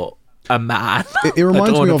or a man. It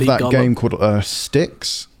reminds me of that Gollum. game called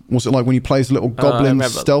Styx. Was it when you play as a little goblin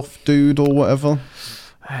stealth dude or whatever?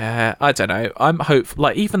 I don't know. I'm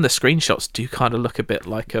hopeful. Even the screenshots do kind of look a bit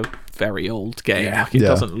like a very old game. Yeah. It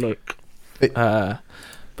doesn't look.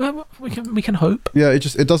 But we can hope. Yeah,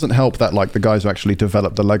 it doesn't help that the guys who actually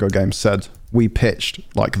developed the Lego game said we pitched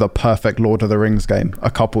the perfect Lord of the Rings game a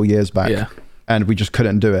couple years back, and we just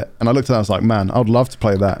couldn't do it. And I looked at that, I was like, man, I would love to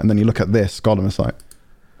play that. And then you look at this Gollum, it's like,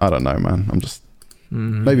 I don't know, man. I'm just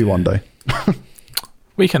maybe one day.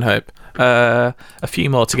 We can hope. A few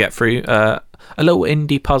more to get through. A little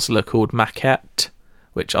indie puzzler called Maquette,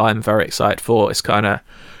 which I'm very excited for.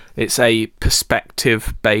 It's a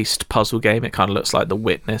perspective-based puzzle game. It kind of looks like The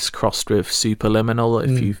Witness crossed with Superliminal,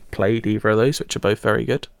 if you've played either of those, which are both very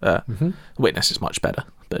good. Witness is much better,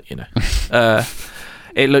 but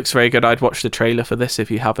it looks very good. I'd watch the trailer for this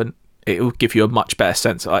if you haven't. It will give you a much better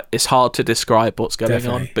sense. It's hard to describe what's going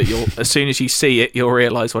on, but as soon as you see it, you'll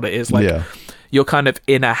realise what it is. You're kind of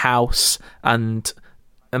in a house, and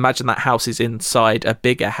imagine that house is inside a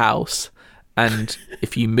bigger house, and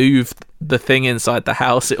if you move the thing inside the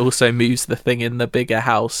house, it also moves the thing in the bigger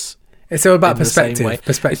house. It's all about perspective.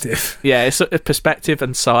 It's a perspective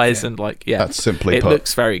and size, and that's simply it put.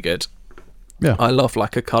 looks very good. Yeah, I love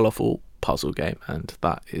a colourful puzzle game, and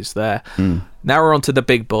that is there. Now we're on to the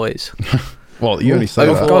big boys. Well, you only say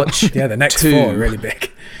Overwatch. The next 4 are really big.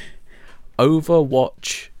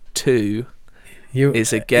 Overwatch 2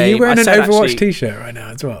 is a game. Are you wearing an Overwatch t-shirt right now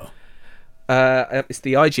as well? It's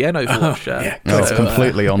the IGN Overwatch shirt. It's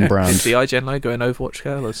completely on brand. It's the IGN logo and Overwatch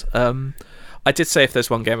colours. I did say if there's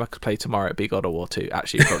one game I could play tomorrow, it'd be God of War 2.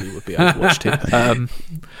 Actually, it probably would be Overwatch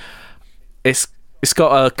 2. It's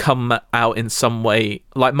got to come out in some way.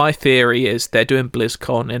 My theory is they're doing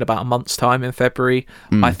BlizzCon in about a month's time in February.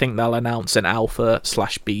 I think they'll announce an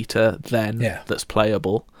alpha/beta then that's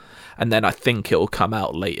playable. And then I think it will come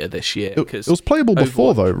out later this year. It was playable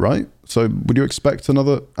before, though, right? So would you expect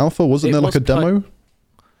another alpha? Wasn't there a demo?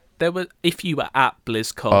 There was. If you were at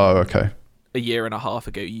BlizzCon, okay, a year and a half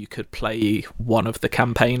ago, you could play one of the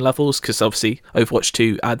campaign levels, because obviously Overwatch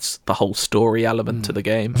 2 adds the whole story element to the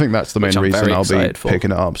game. I think that's the main reason I'll be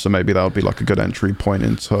picking it up. So maybe that would be a good entry point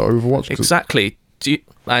into Overwatch. Exactly.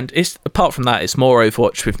 And apart from that, it's more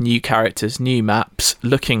Overwatch with new characters, new maps,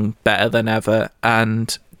 looking better than ever.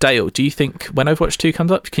 And Dale, do you think when Overwatch 2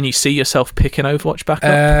 comes up, can you see yourself picking Overwatch back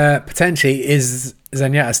up? Potentially. Is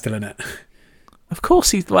Zenyatta still in it? Of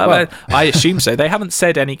course he's. Well, I assume so. They haven't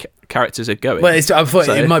said any characters are going. Well, I thought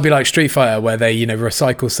it might be like Street Fighter, where they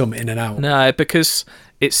recycle some in and out. No, because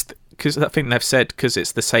I think they've said, because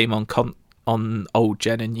it's the same on old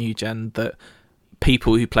gen and new gen, that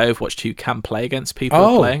people who play Overwatch 2 can play against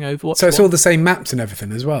people playing Overwatch. So it's all the same maps and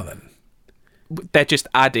everything as well, then. They're just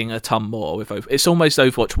adding a ton more with Overwatch. It's almost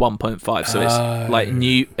Overwatch 1.5, so it's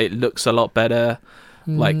new. It looks a lot better.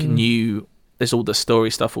 New. There's all the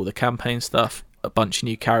story stuff, all the campaign stuff. a bunch of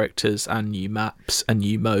new characters and new maps and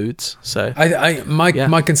new modes. So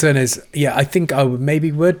my concern is, I think I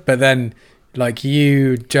would, but then like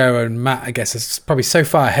you, Joe, and Matt, I guess, is probably so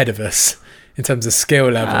far ahead of us in terms of skill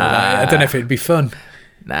level. I don't know if it'd be fun.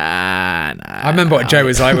 Nah. I remember what Joe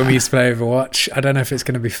was like when we used to play Overwatch. I don't know if it's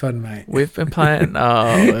going to be fun, mate. We've been playing.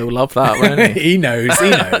 Oh, he'll love that, won't he? He knows.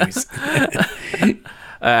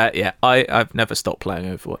 I've never stopped playing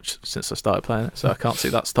Overwatch since I started playing it, so I can't see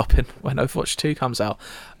that stopping when Overwatch 2 comes out.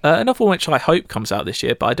 Another one which I hope comes out this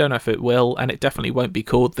year, but I don't know if it will, and it definitely won't be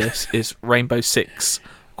called this, is Rainbow Six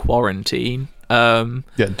Quarantine. Do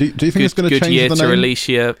you think it's going to change year the to name? release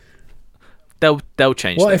year. They'll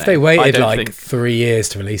change. What the if name. they waited I don't like think... 3 years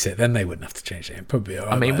to release it? Then they wouldn't have to change it. It'd probably be all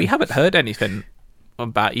right. I mean, we haven't heard anything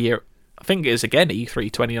about year. I think it is again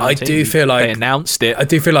E3 2019. I do feel like they announced it. I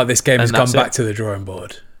do feel like this game has gone back it. to the drawing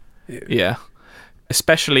board. Yeah,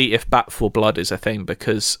 especially if Back 4 Blood is a thing,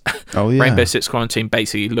 because Oh, yeah. Rainbow Six Quarantine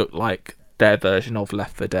basically looked like their version of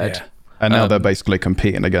Left 4 Dead. Yeah. And now they're basically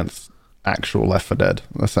competing against actual Left 4 Dead,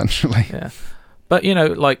 essentially. Yeah, but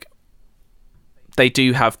like they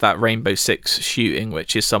do have that Rainbow Six shooting,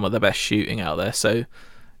 which is some of the best shooting out there. So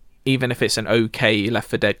even if it's an okay Left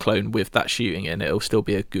 4 Dead clone with that shooting in, it'll still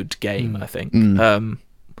be a good game, I think.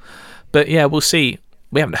 But yeah, we'll see.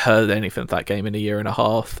 We haven't heard anything of that game in a year and a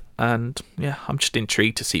half, and yeah, I'm just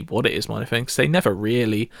intrigued to see what it is more than anything, 'cause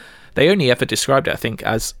they only ever described it, I think,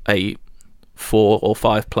 as a 4 or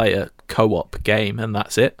 5 player co-op game, and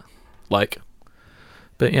that's it. But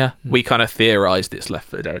yeah, we kind of theorized it's Left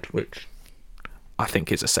 4 Dead, which I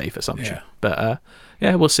think is a safe assumption. Yeah.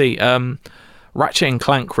 But we'll see. Ratchet and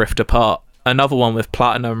Clank Rift Apart, another one with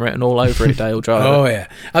platinum written all over it. Dale Driver. Oh yeah,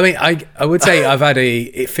 I mean, I would say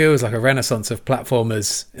it feels like a renaissance of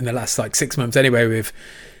platformers in the last 6 months anyway, with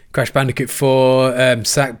Crash Bandicoot 4,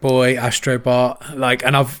 Sackboy, Astrobot,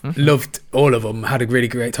 and I've loved all of them, had a really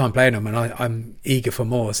great time playing them, and I'm eager for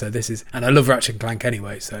more. So and I love Ratchet and Clank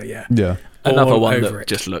anyway, so yeah. Another one over that it.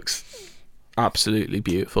 just looks absolutely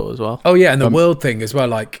beautiful as well. Oh yeah, and the world thing as well,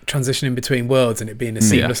 transitioning between worlds and it being a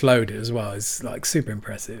seamless load as well is super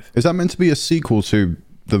impressive. Is that meant to be a sequel to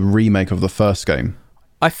the remake of the first game?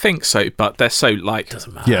 I think so, but they're so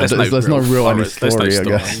Doesn't matter. Yeah, there's no real any story, I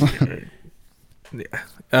guess.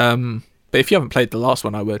 But if you haven't played the last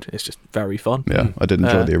one, I would. It's just very fun. Yeah, I did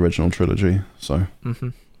enjoy the original trilogy, so.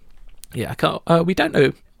 Yeah, I can't. We don't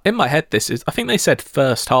know. In my head, I think they said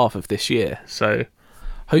first half of this year, so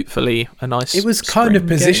hopefully a nice. It was kind of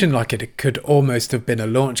spring positioned game. like it could almost have been a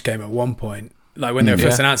launch game at one point, when they were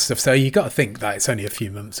first announced stuff. So you got to think that it's only a few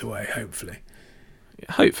months away.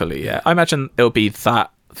 Hopefully, yeah. I imagine it'll be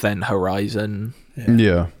that, then Horizon,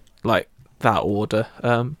 Yeah. that order.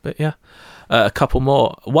 But yeah, a couple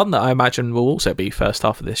more. One that I imagine will also be first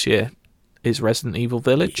half of this year is Resident Evil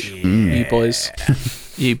Village.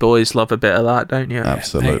 You boys love a bit of that, don't you?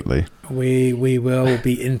 Absolutely. We will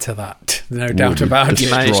be into that, no doubt about it. You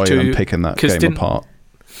managed Destroying to- and picking that 'cause game apart.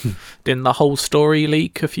 Didn't the whole story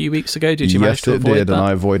leak a few weeks ago? Did you manage Yes, to it avoid did, that? and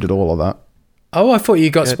I avoided all of that. Oh, I thought you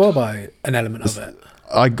got spoiled by an element of it.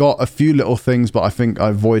 I got a few little things, but I think I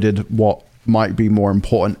avoided what might be more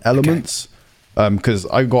important elements. Because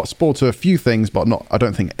I got spoiled to a few things, but I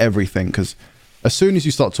don't think everything. Because as soon as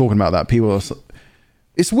you start talking about that, people are.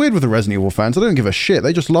 It's weird with the Resident Evil fans. I don't give a shit.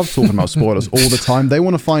 They just love talking about spoilers all the time. They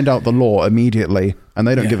want to find out the lore immediately, and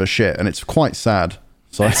they don't give a shit. And it's quite sad.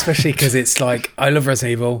 So Especially because it's I love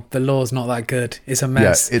Resident Evil. The lore's not that good. It's a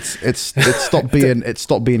mess. yeah, it's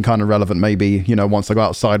stopped being kind of relevant. Maybe once I go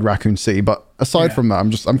outside Raccoon City. But aside from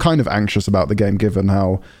that, I'm kind of anxious about the game, given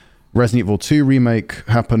how Resident Evil 2 remake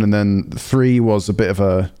happened, and then 3 was a bit of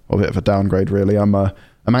a downgrade. Really, I'm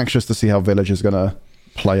anxious to see how Village is gonna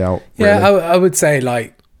play out. Yeah, really. I would say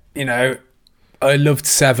I loved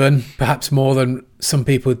 7 perhaps more than some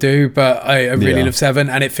people do, but I really love 7,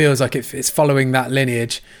 and it feels like it's following that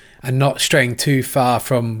lineage and not straying too far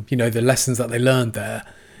from the lessons that they learned there.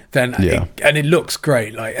 Then it looks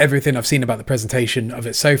great. Everything I've seen about the presentation of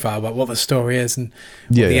it so far, about what the story is and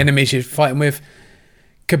what the enemies you're fighting with,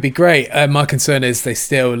 could be great. My concern is they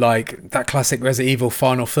still that classic Resident Evil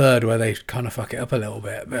final third where they kind of fuck it up a little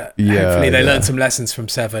bit, but hopefully they learn some lessons from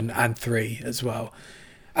 7 and 3 as well,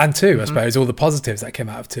 and 2 I suppose, all the positives that came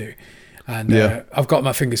out of 2, and I've got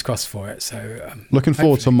my fingers crossed for it, so looking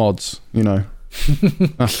forward to mods.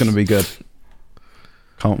 That's going to be good.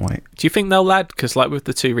 Can't wait. Do you think they'll add, because with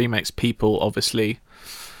the 2 remakes, people obviously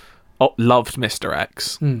loved Mr.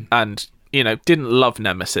 X and didn't love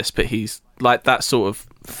Nemesis, but he's that sort of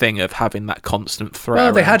thing of having that constant threat.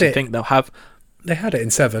 Well, they around. had Do you it. think they'll have? They had it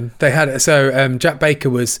in 7. They had it. So Jack Baker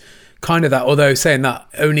was kind of that. Although saying that,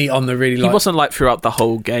 only on the really He wasn't like throughout the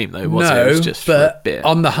whole game though, was no, it? It was just for a bit.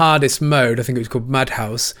 On the hardest mode, I think it was called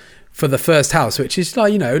Madhouse, for the first house, which is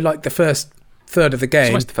like, like the first third of the game.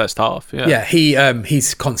 It's almost the first half, yeah. Yeah,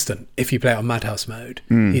 he's constant if you play it on Madhouse mode.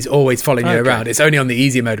 He's always following you around. It's only on the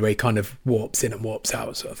easy mode where he kind of warps in and warps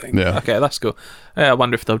out, sort of thing. Yeah. Okay, that's cool. Yeah, I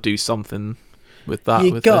wonder if they'll do something with that.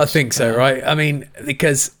 You gotta think so, right? I mean,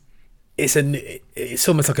 because it's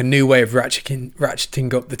almost like a new way of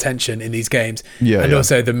ratcheting up the tension in these games, and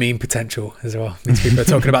also the meme potential as well. These people are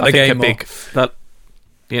talking about the game more.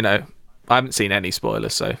 I haven't seen any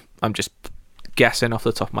spoilers, so I'm just guessing off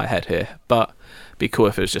the top of my head here, but it'd be cool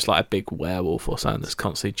if it was just like a big werewolf or something that's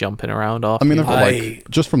constantly jumping around after. I mean, I've got like,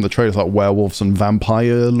 just from the trailers, like werewolves and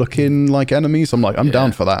vampire looking like enemies. I'm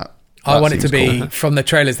down for that. I want it to be, cool. From the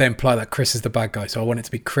trailers they imply that Chris is the bad guy, so I want it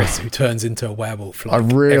to be Chris who turns into a werewolf like,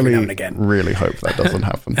 every now and again. Really hope that doesn't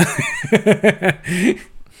happen.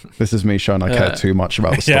 This is me showing I care too much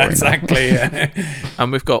about the story. Yeah, exactly. Yeah.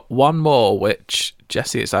 And we've got one more, which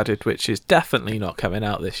Jesse has added, which is definitely not coming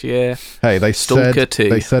out this year. Hey, they Stalker 2.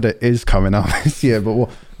 They said it is coming out this year, but we'll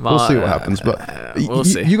see what happens. But we'll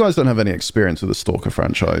see. You guys don't have any experience with the Stalker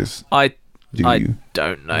franchise. I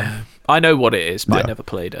don't know. I know what it is, but I never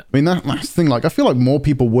played it. I mean, that's the thing. Like, I feel like more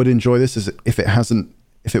people would enjoy this if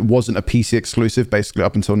it wasn't a PC exclusive, basically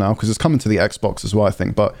up until now, because it's coming to the Xbox as well, I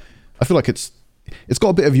think. But I feel like it's got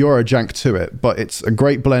a bit of Eurojank to it, but it's a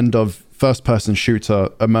great blend of first-person shooter,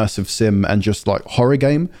 immersive sim, and just like horror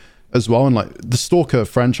game as well. And like the Stalker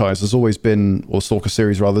franchise has always been, or Stalker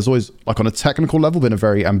series rather, has always, like on a technical level, been a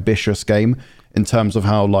very ambitious game in terms of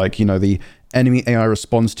how, like, the enemy AI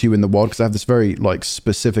responds to you in the world, because they have this very like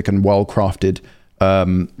specific and well-crafted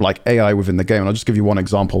like AI within the game. And I'll just give you one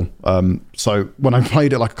example. So when I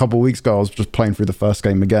played it like a couple of weeks ago, I was just playing through the first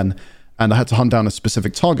game again, and I had to hunt down a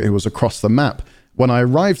specific target who was across the map. When I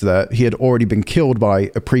arrived there, he had already been killed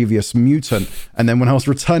by a previous mutant. And then when I was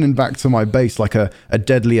returning back to my base, like a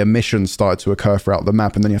deadlier mission started to occur throughout the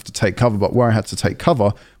map, and then you have to take cover. But where I had to take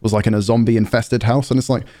cover was like in a zombie infested house. And it's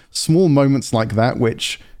like small moments like that,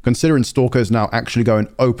 which, considering Stalker is now actually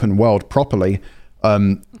going open world properly,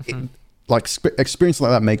 experience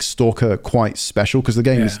like that makes Stalker quite special, because the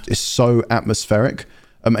game is so atmospheric.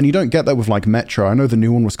 And you don't get that with like Metro. I know the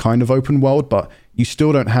new one was kind of open world, but you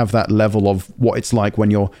still don't have that level of what it's like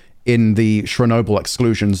when you're in the Chernobyl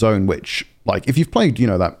exclusion zone, which, like, if you've played,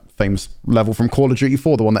 that famous level from Call of Duty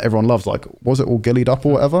 4, the one that everyone loves, like, was it all gillied up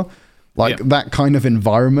or whatever? Like, that kind of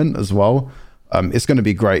environment as well. It's going to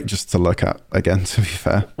be great just to look at, again, to be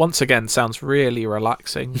fair. Once again, sounds really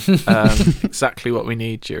relaxing. Exactly what we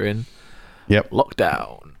need during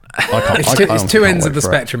lockdown. It's two ends of the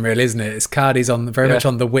spectrum, really, isn't it? It's Cardi's very much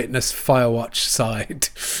on the Witness Firewatch side,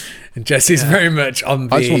 and Jesse's very much on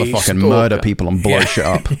the... I just want to fucking murder people and blow shit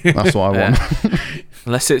up. That's what I want.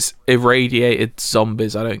 Unless it's irradiated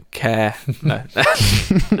zombies, I don't care. No.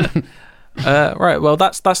 Right, well,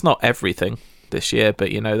 that's not everything this year,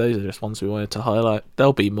 but those are just ones we wanted to highlight.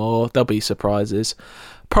 There'll be more. There'll be surprises.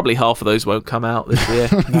 Probably half of those won't come out this year.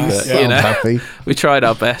 But, we tried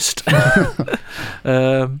our best.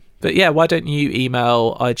 But yeah, why don't you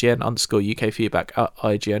email IGN_UK feedback at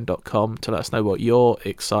IGN.com to let us know what you're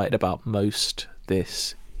excited about most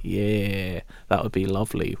this year. That would be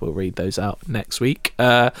lovely. We'll read those out next week.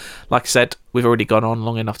 Like I said, we've already gone on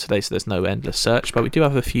long enough today, so there's no endless search, but we do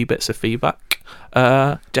have a few bits of feedback.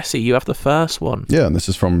 Jesse, you have the first one. Yeah, and this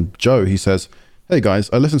is from Joe. He says, "Hey guys,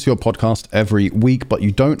 I listen to your podcast every week, but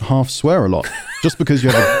you don't half swear a lot. Just because you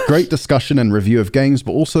have a great discussion and review of games,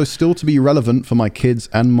 but also still to be relevant for my kids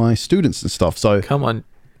and my students and stuff." So come on.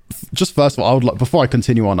 Just first of all, before I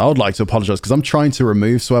continue on, I would like to apologize, because I'm trying to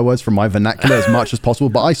remove swear words from my vernacular as much as possible,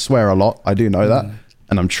 but I swear a lot. I do know that.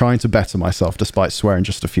 And I'm trying to better myself despite swearing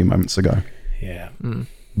just a few moments ago. Yeah.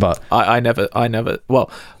 But I never,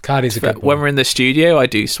 well, Cardi's a good when we're in the studio, I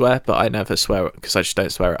do swear, but I never swear because I just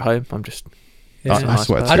don't swear at home. I'm just... I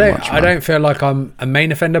swear too much, I don't feel like I'm a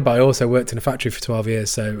main offender, but I also worked in a factory for 12 years,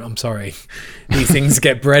 so I'm sorry. These things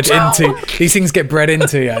get bred into you.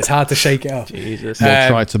 It's hard to shake it off. Jesus. We'll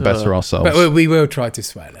try to better ourselves. But we will try to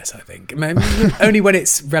swear less, I think. Only when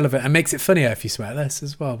it's relevant, and makes it funnier if you swear less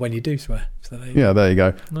as well, when you do swear. So there you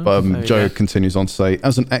go. But Joe continues on to say,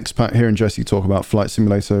 as an expat hearing Jesse talk about Flight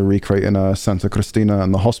Simulator recreating Santa Cristina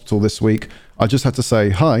and the hospital this week, I just had to say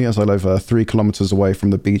hi, as I live 3 kilometers away from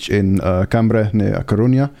the beach in Cambre near A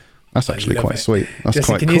Coruña. That's actually quite sweet. That's Jesse,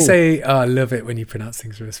 quite can cool. you say, I love it when you pronounce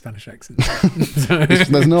things with a Spanish accent?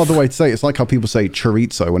 There's no other way to say it. It's like how people say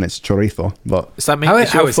chorizo when it's chorizo. But does that mean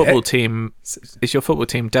is your football team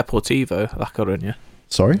Deportivo La Coruña?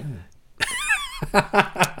 Sorry?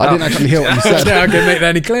 I didn't actually hear what you said. I can make that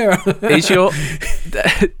any clearer. Is your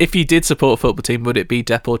if you did support a football team, would it be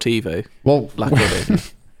Deportivo? Well, Laconia?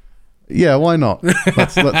 yeah, why not?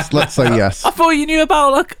 Let's say yes. I thought you knew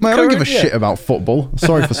about like. Mate, I don't give a shit about football.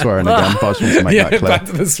 Sorry for swearing again, but I just want to make that clear. Back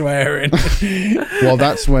to the swearing. Well,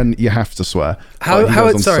 that's when you have to swear. How?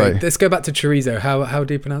 Sorry, Sorry, let's go back to chorizo. How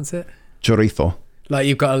do you pronounce it? chorizo. Like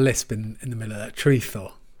you've got a lisp in the middle of that.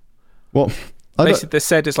 Chorizo. Well, Basically, they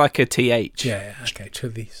said it's like a TH. Yeah. Okay.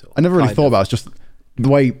 Chorizo. I never really thought about it. It's just the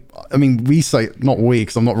way, I mean, we say, not we,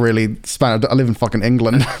 because I'm not really Spanish. I live in fucking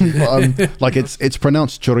England. But, like it's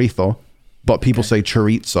pronounced chorizo, but people say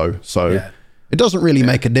chorizo. So it doesn't really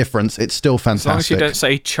make a difference. It's still fantastic. As long as you don't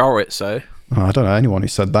say chorizo. Oh, I don't know anyone who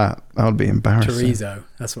said that. That would be embarrassing. Chorizo.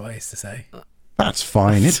 That's what I used to say. That's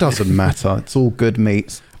fine. It doesn't matter. It's all good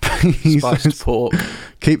meat. Spiced pork.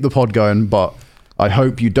 Keep the pod going, but I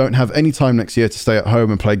hope you don't have any time next year to stay at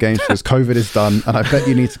home and play games because COVID is done, and I bet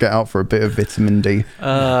you need to get out for a bit of vitamin D.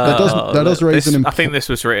 That does raise an I think this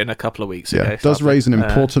was written a couple of weeks ago. Yeah, it does raise an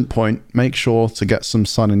important point. Make sure to get some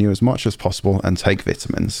sun in you as much as possible and take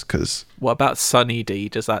vitamins, because... What about Sunny D?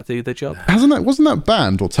 Does that do the job? Wasn't that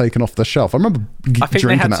banned or taken off the shelf? I remember I think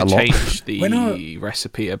drinking they had that to a lot. change the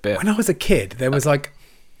recipe a bit. When I was a kid, there was like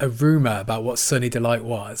a rumour about what Sunny Delight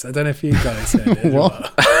was. I don't know if you guys heard it.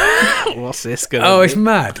 What? What's this going Oh, to it's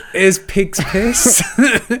mad. It's pig's piss.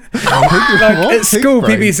 What? At school, Pig people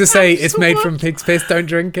brain? used to say it's made from pig's piss, don't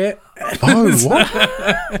drink it. Oh,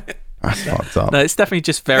 what? That's fucked up. No, it's definitely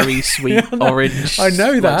just very sweet orange. I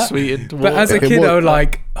know like that. Sweetened water. But as a It kid, was- I was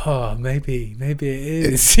like, oh, maybe it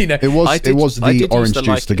is. You know, It was I did the used orange to juice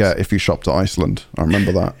like to it. get if you shopped at Iceland. I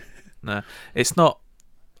remember that. No, it's not.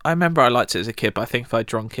 I remember I liked it as a kid, but I think if I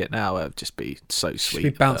drunk it now, it would just be so should sweet. be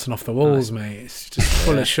bouncing off the walls, mate. It's just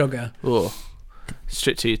full of sugar. Oh,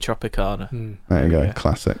 straight to your Tropicana. There you go. Yeah.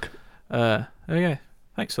 Classic. Okay.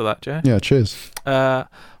 Thanks for that, Joe. Yeah, cheers.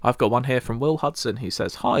 I've got one here from Will Hudson. He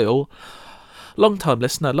says, "Hi all. Long time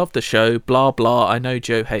listener, love the show, blah blah. I know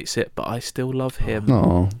Joe hates it, but I still love him.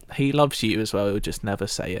 Oh, He loves you as well, he'll just never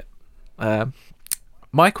say it.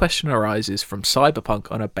 My question arises from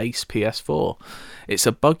Cyberpunk on a base PS4. It's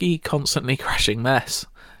a buggy, constantly crashing mess.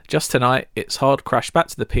 Just tonight, it's hard crashed back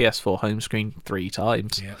to the PS4 home screen 3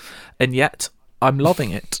 times. Yeah. And yet, I'm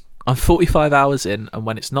loving it. I'm 45 hours in, and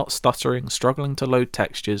when it's not stuttering, struggling to load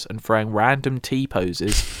textures, and throwing random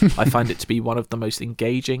T-poses, I find it to be one of the most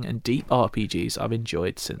engaging and deep RPGs I've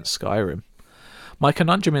enjoyed since Skyrim. My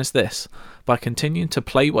conundrum is this: by continuing to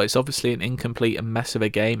play what is obviously an incomplete and mess of a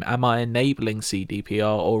game, am I enabling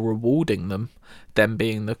CDPR or rewarding them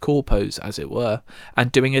being the corpos, as it were,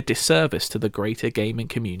 and doing a disservice to the greater gaming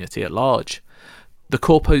community at large? The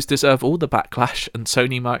corpos deserve all the backlash, and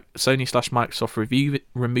Sony/Microsoft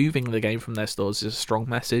removing the game from their stores is a strong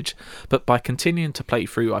message, but by continuing to play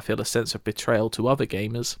through, I feel a sense of betrayal to other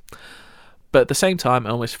gamers. But at the same time,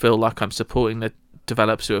 I almost feel like I'm supporting the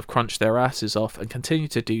developers who have crunched their asses off and continue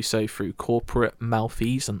to do so through corporate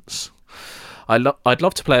malfeasance. I'd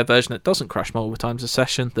love to play a version that doesn't crash multiple times a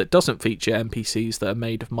session, that doesn't feature NPCs that are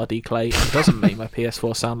made of muddy clay, and doesn't make my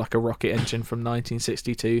PS4 sound like a rocket engine from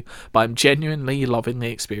 1962, but I'm genuinely loving the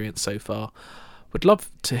experience so far. Would love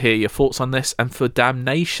to hear your thoughts on this, and for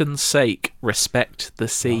damnation's sake, respect the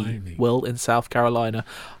sea. Blimey. Will in South Carolina.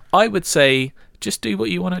 I would say, just do what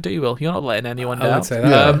you want to do, Will. You're not letting anyone down. I would say that.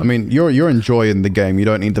 yeah. I mean, you're enjoying the game. You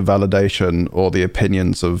don't need the validation or the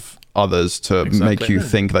opinions of others to make you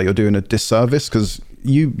think that you're doing a disservice, because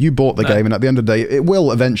you bought the game, and at the end of the day, it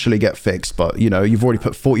will eventually get fixed. But you've already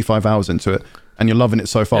put 45 hours into it, and you're loving it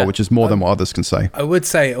so far, which is more than what others can say. I would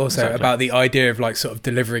say also about the idea of like sort of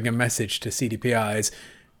delivering a message to CDPR is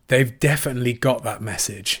they've definitely got that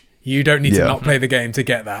message. You don't need to not play the game to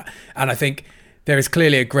get that. And I think there is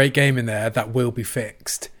clearly a great game in there that will be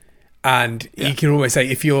fixed. And you can always say,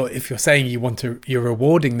 if you're saying you're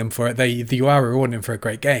rewarding them for it, you are rewarding them for a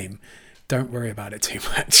great game. Don't worry about it too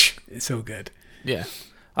much. It's all good. Yeah.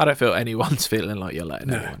 I don't feel anyone's feeling like you're letting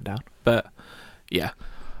anyone down. But yeah.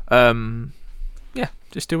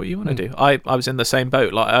 Just do what you want to do. I was in the same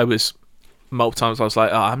boat. Like, I was multiple times I was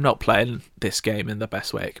like, I'm not playing this game in the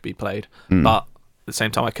best way it could be played. But at the same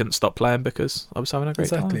time, I couldn't stop playing because I was having a great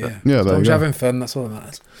time. Exactly, with it. yeah. Yeah, As there long you as you're go. having fun, that's all that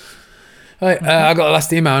matters. Right, I got the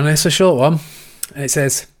last email, and it's a short one. And it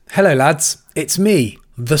says, "Hello, lads. It's me,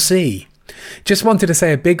 the sea. Just wanted to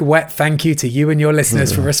say a big wet thank you to you and your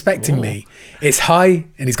listeners for respecting me. It's high,"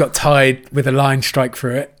 and he's got tied with a line strike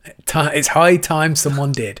through it. "It's high time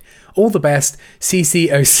someone did. All the best,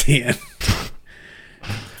 CC Ocean."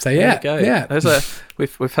 So There yeah, we go. yeah,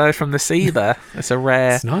 We've heard from the sea there. It's a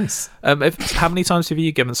rare. it's nice. How many times have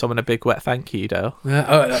you given someone a big wet thank you, Dale?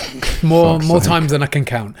 More sake. times than I can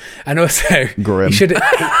count. And also, Grim.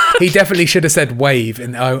 he definitely should have said wave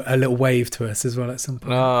and a little wave to us as well at some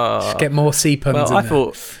point. Oh, Get more C puns. well, in I there.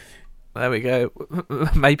 thought. There we go.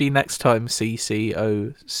 Maybe next time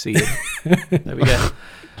CCOC. There we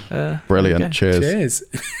go. Brilliant. Okay. Cheers.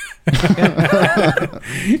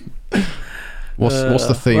 What's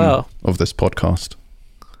the theme well. of this podcast?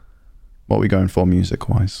 What are we going for music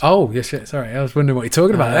wise? Oh, yeah, shit. Sorry, I was wondering what you're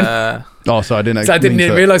talking about then. Oh, so I didn't. So I didn't mean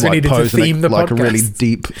to, realise we needed to pose theme the like a really podcast.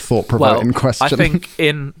 deep, thought-provoking question. I think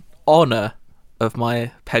in honour of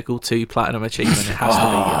my Peggle 2 Platinum achievement, it has to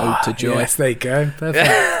be Ode to Joy. Yes, there you go.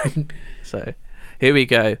 Perfect. So here we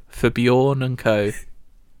go for Bjorn and Co.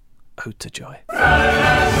 Ode to Joy.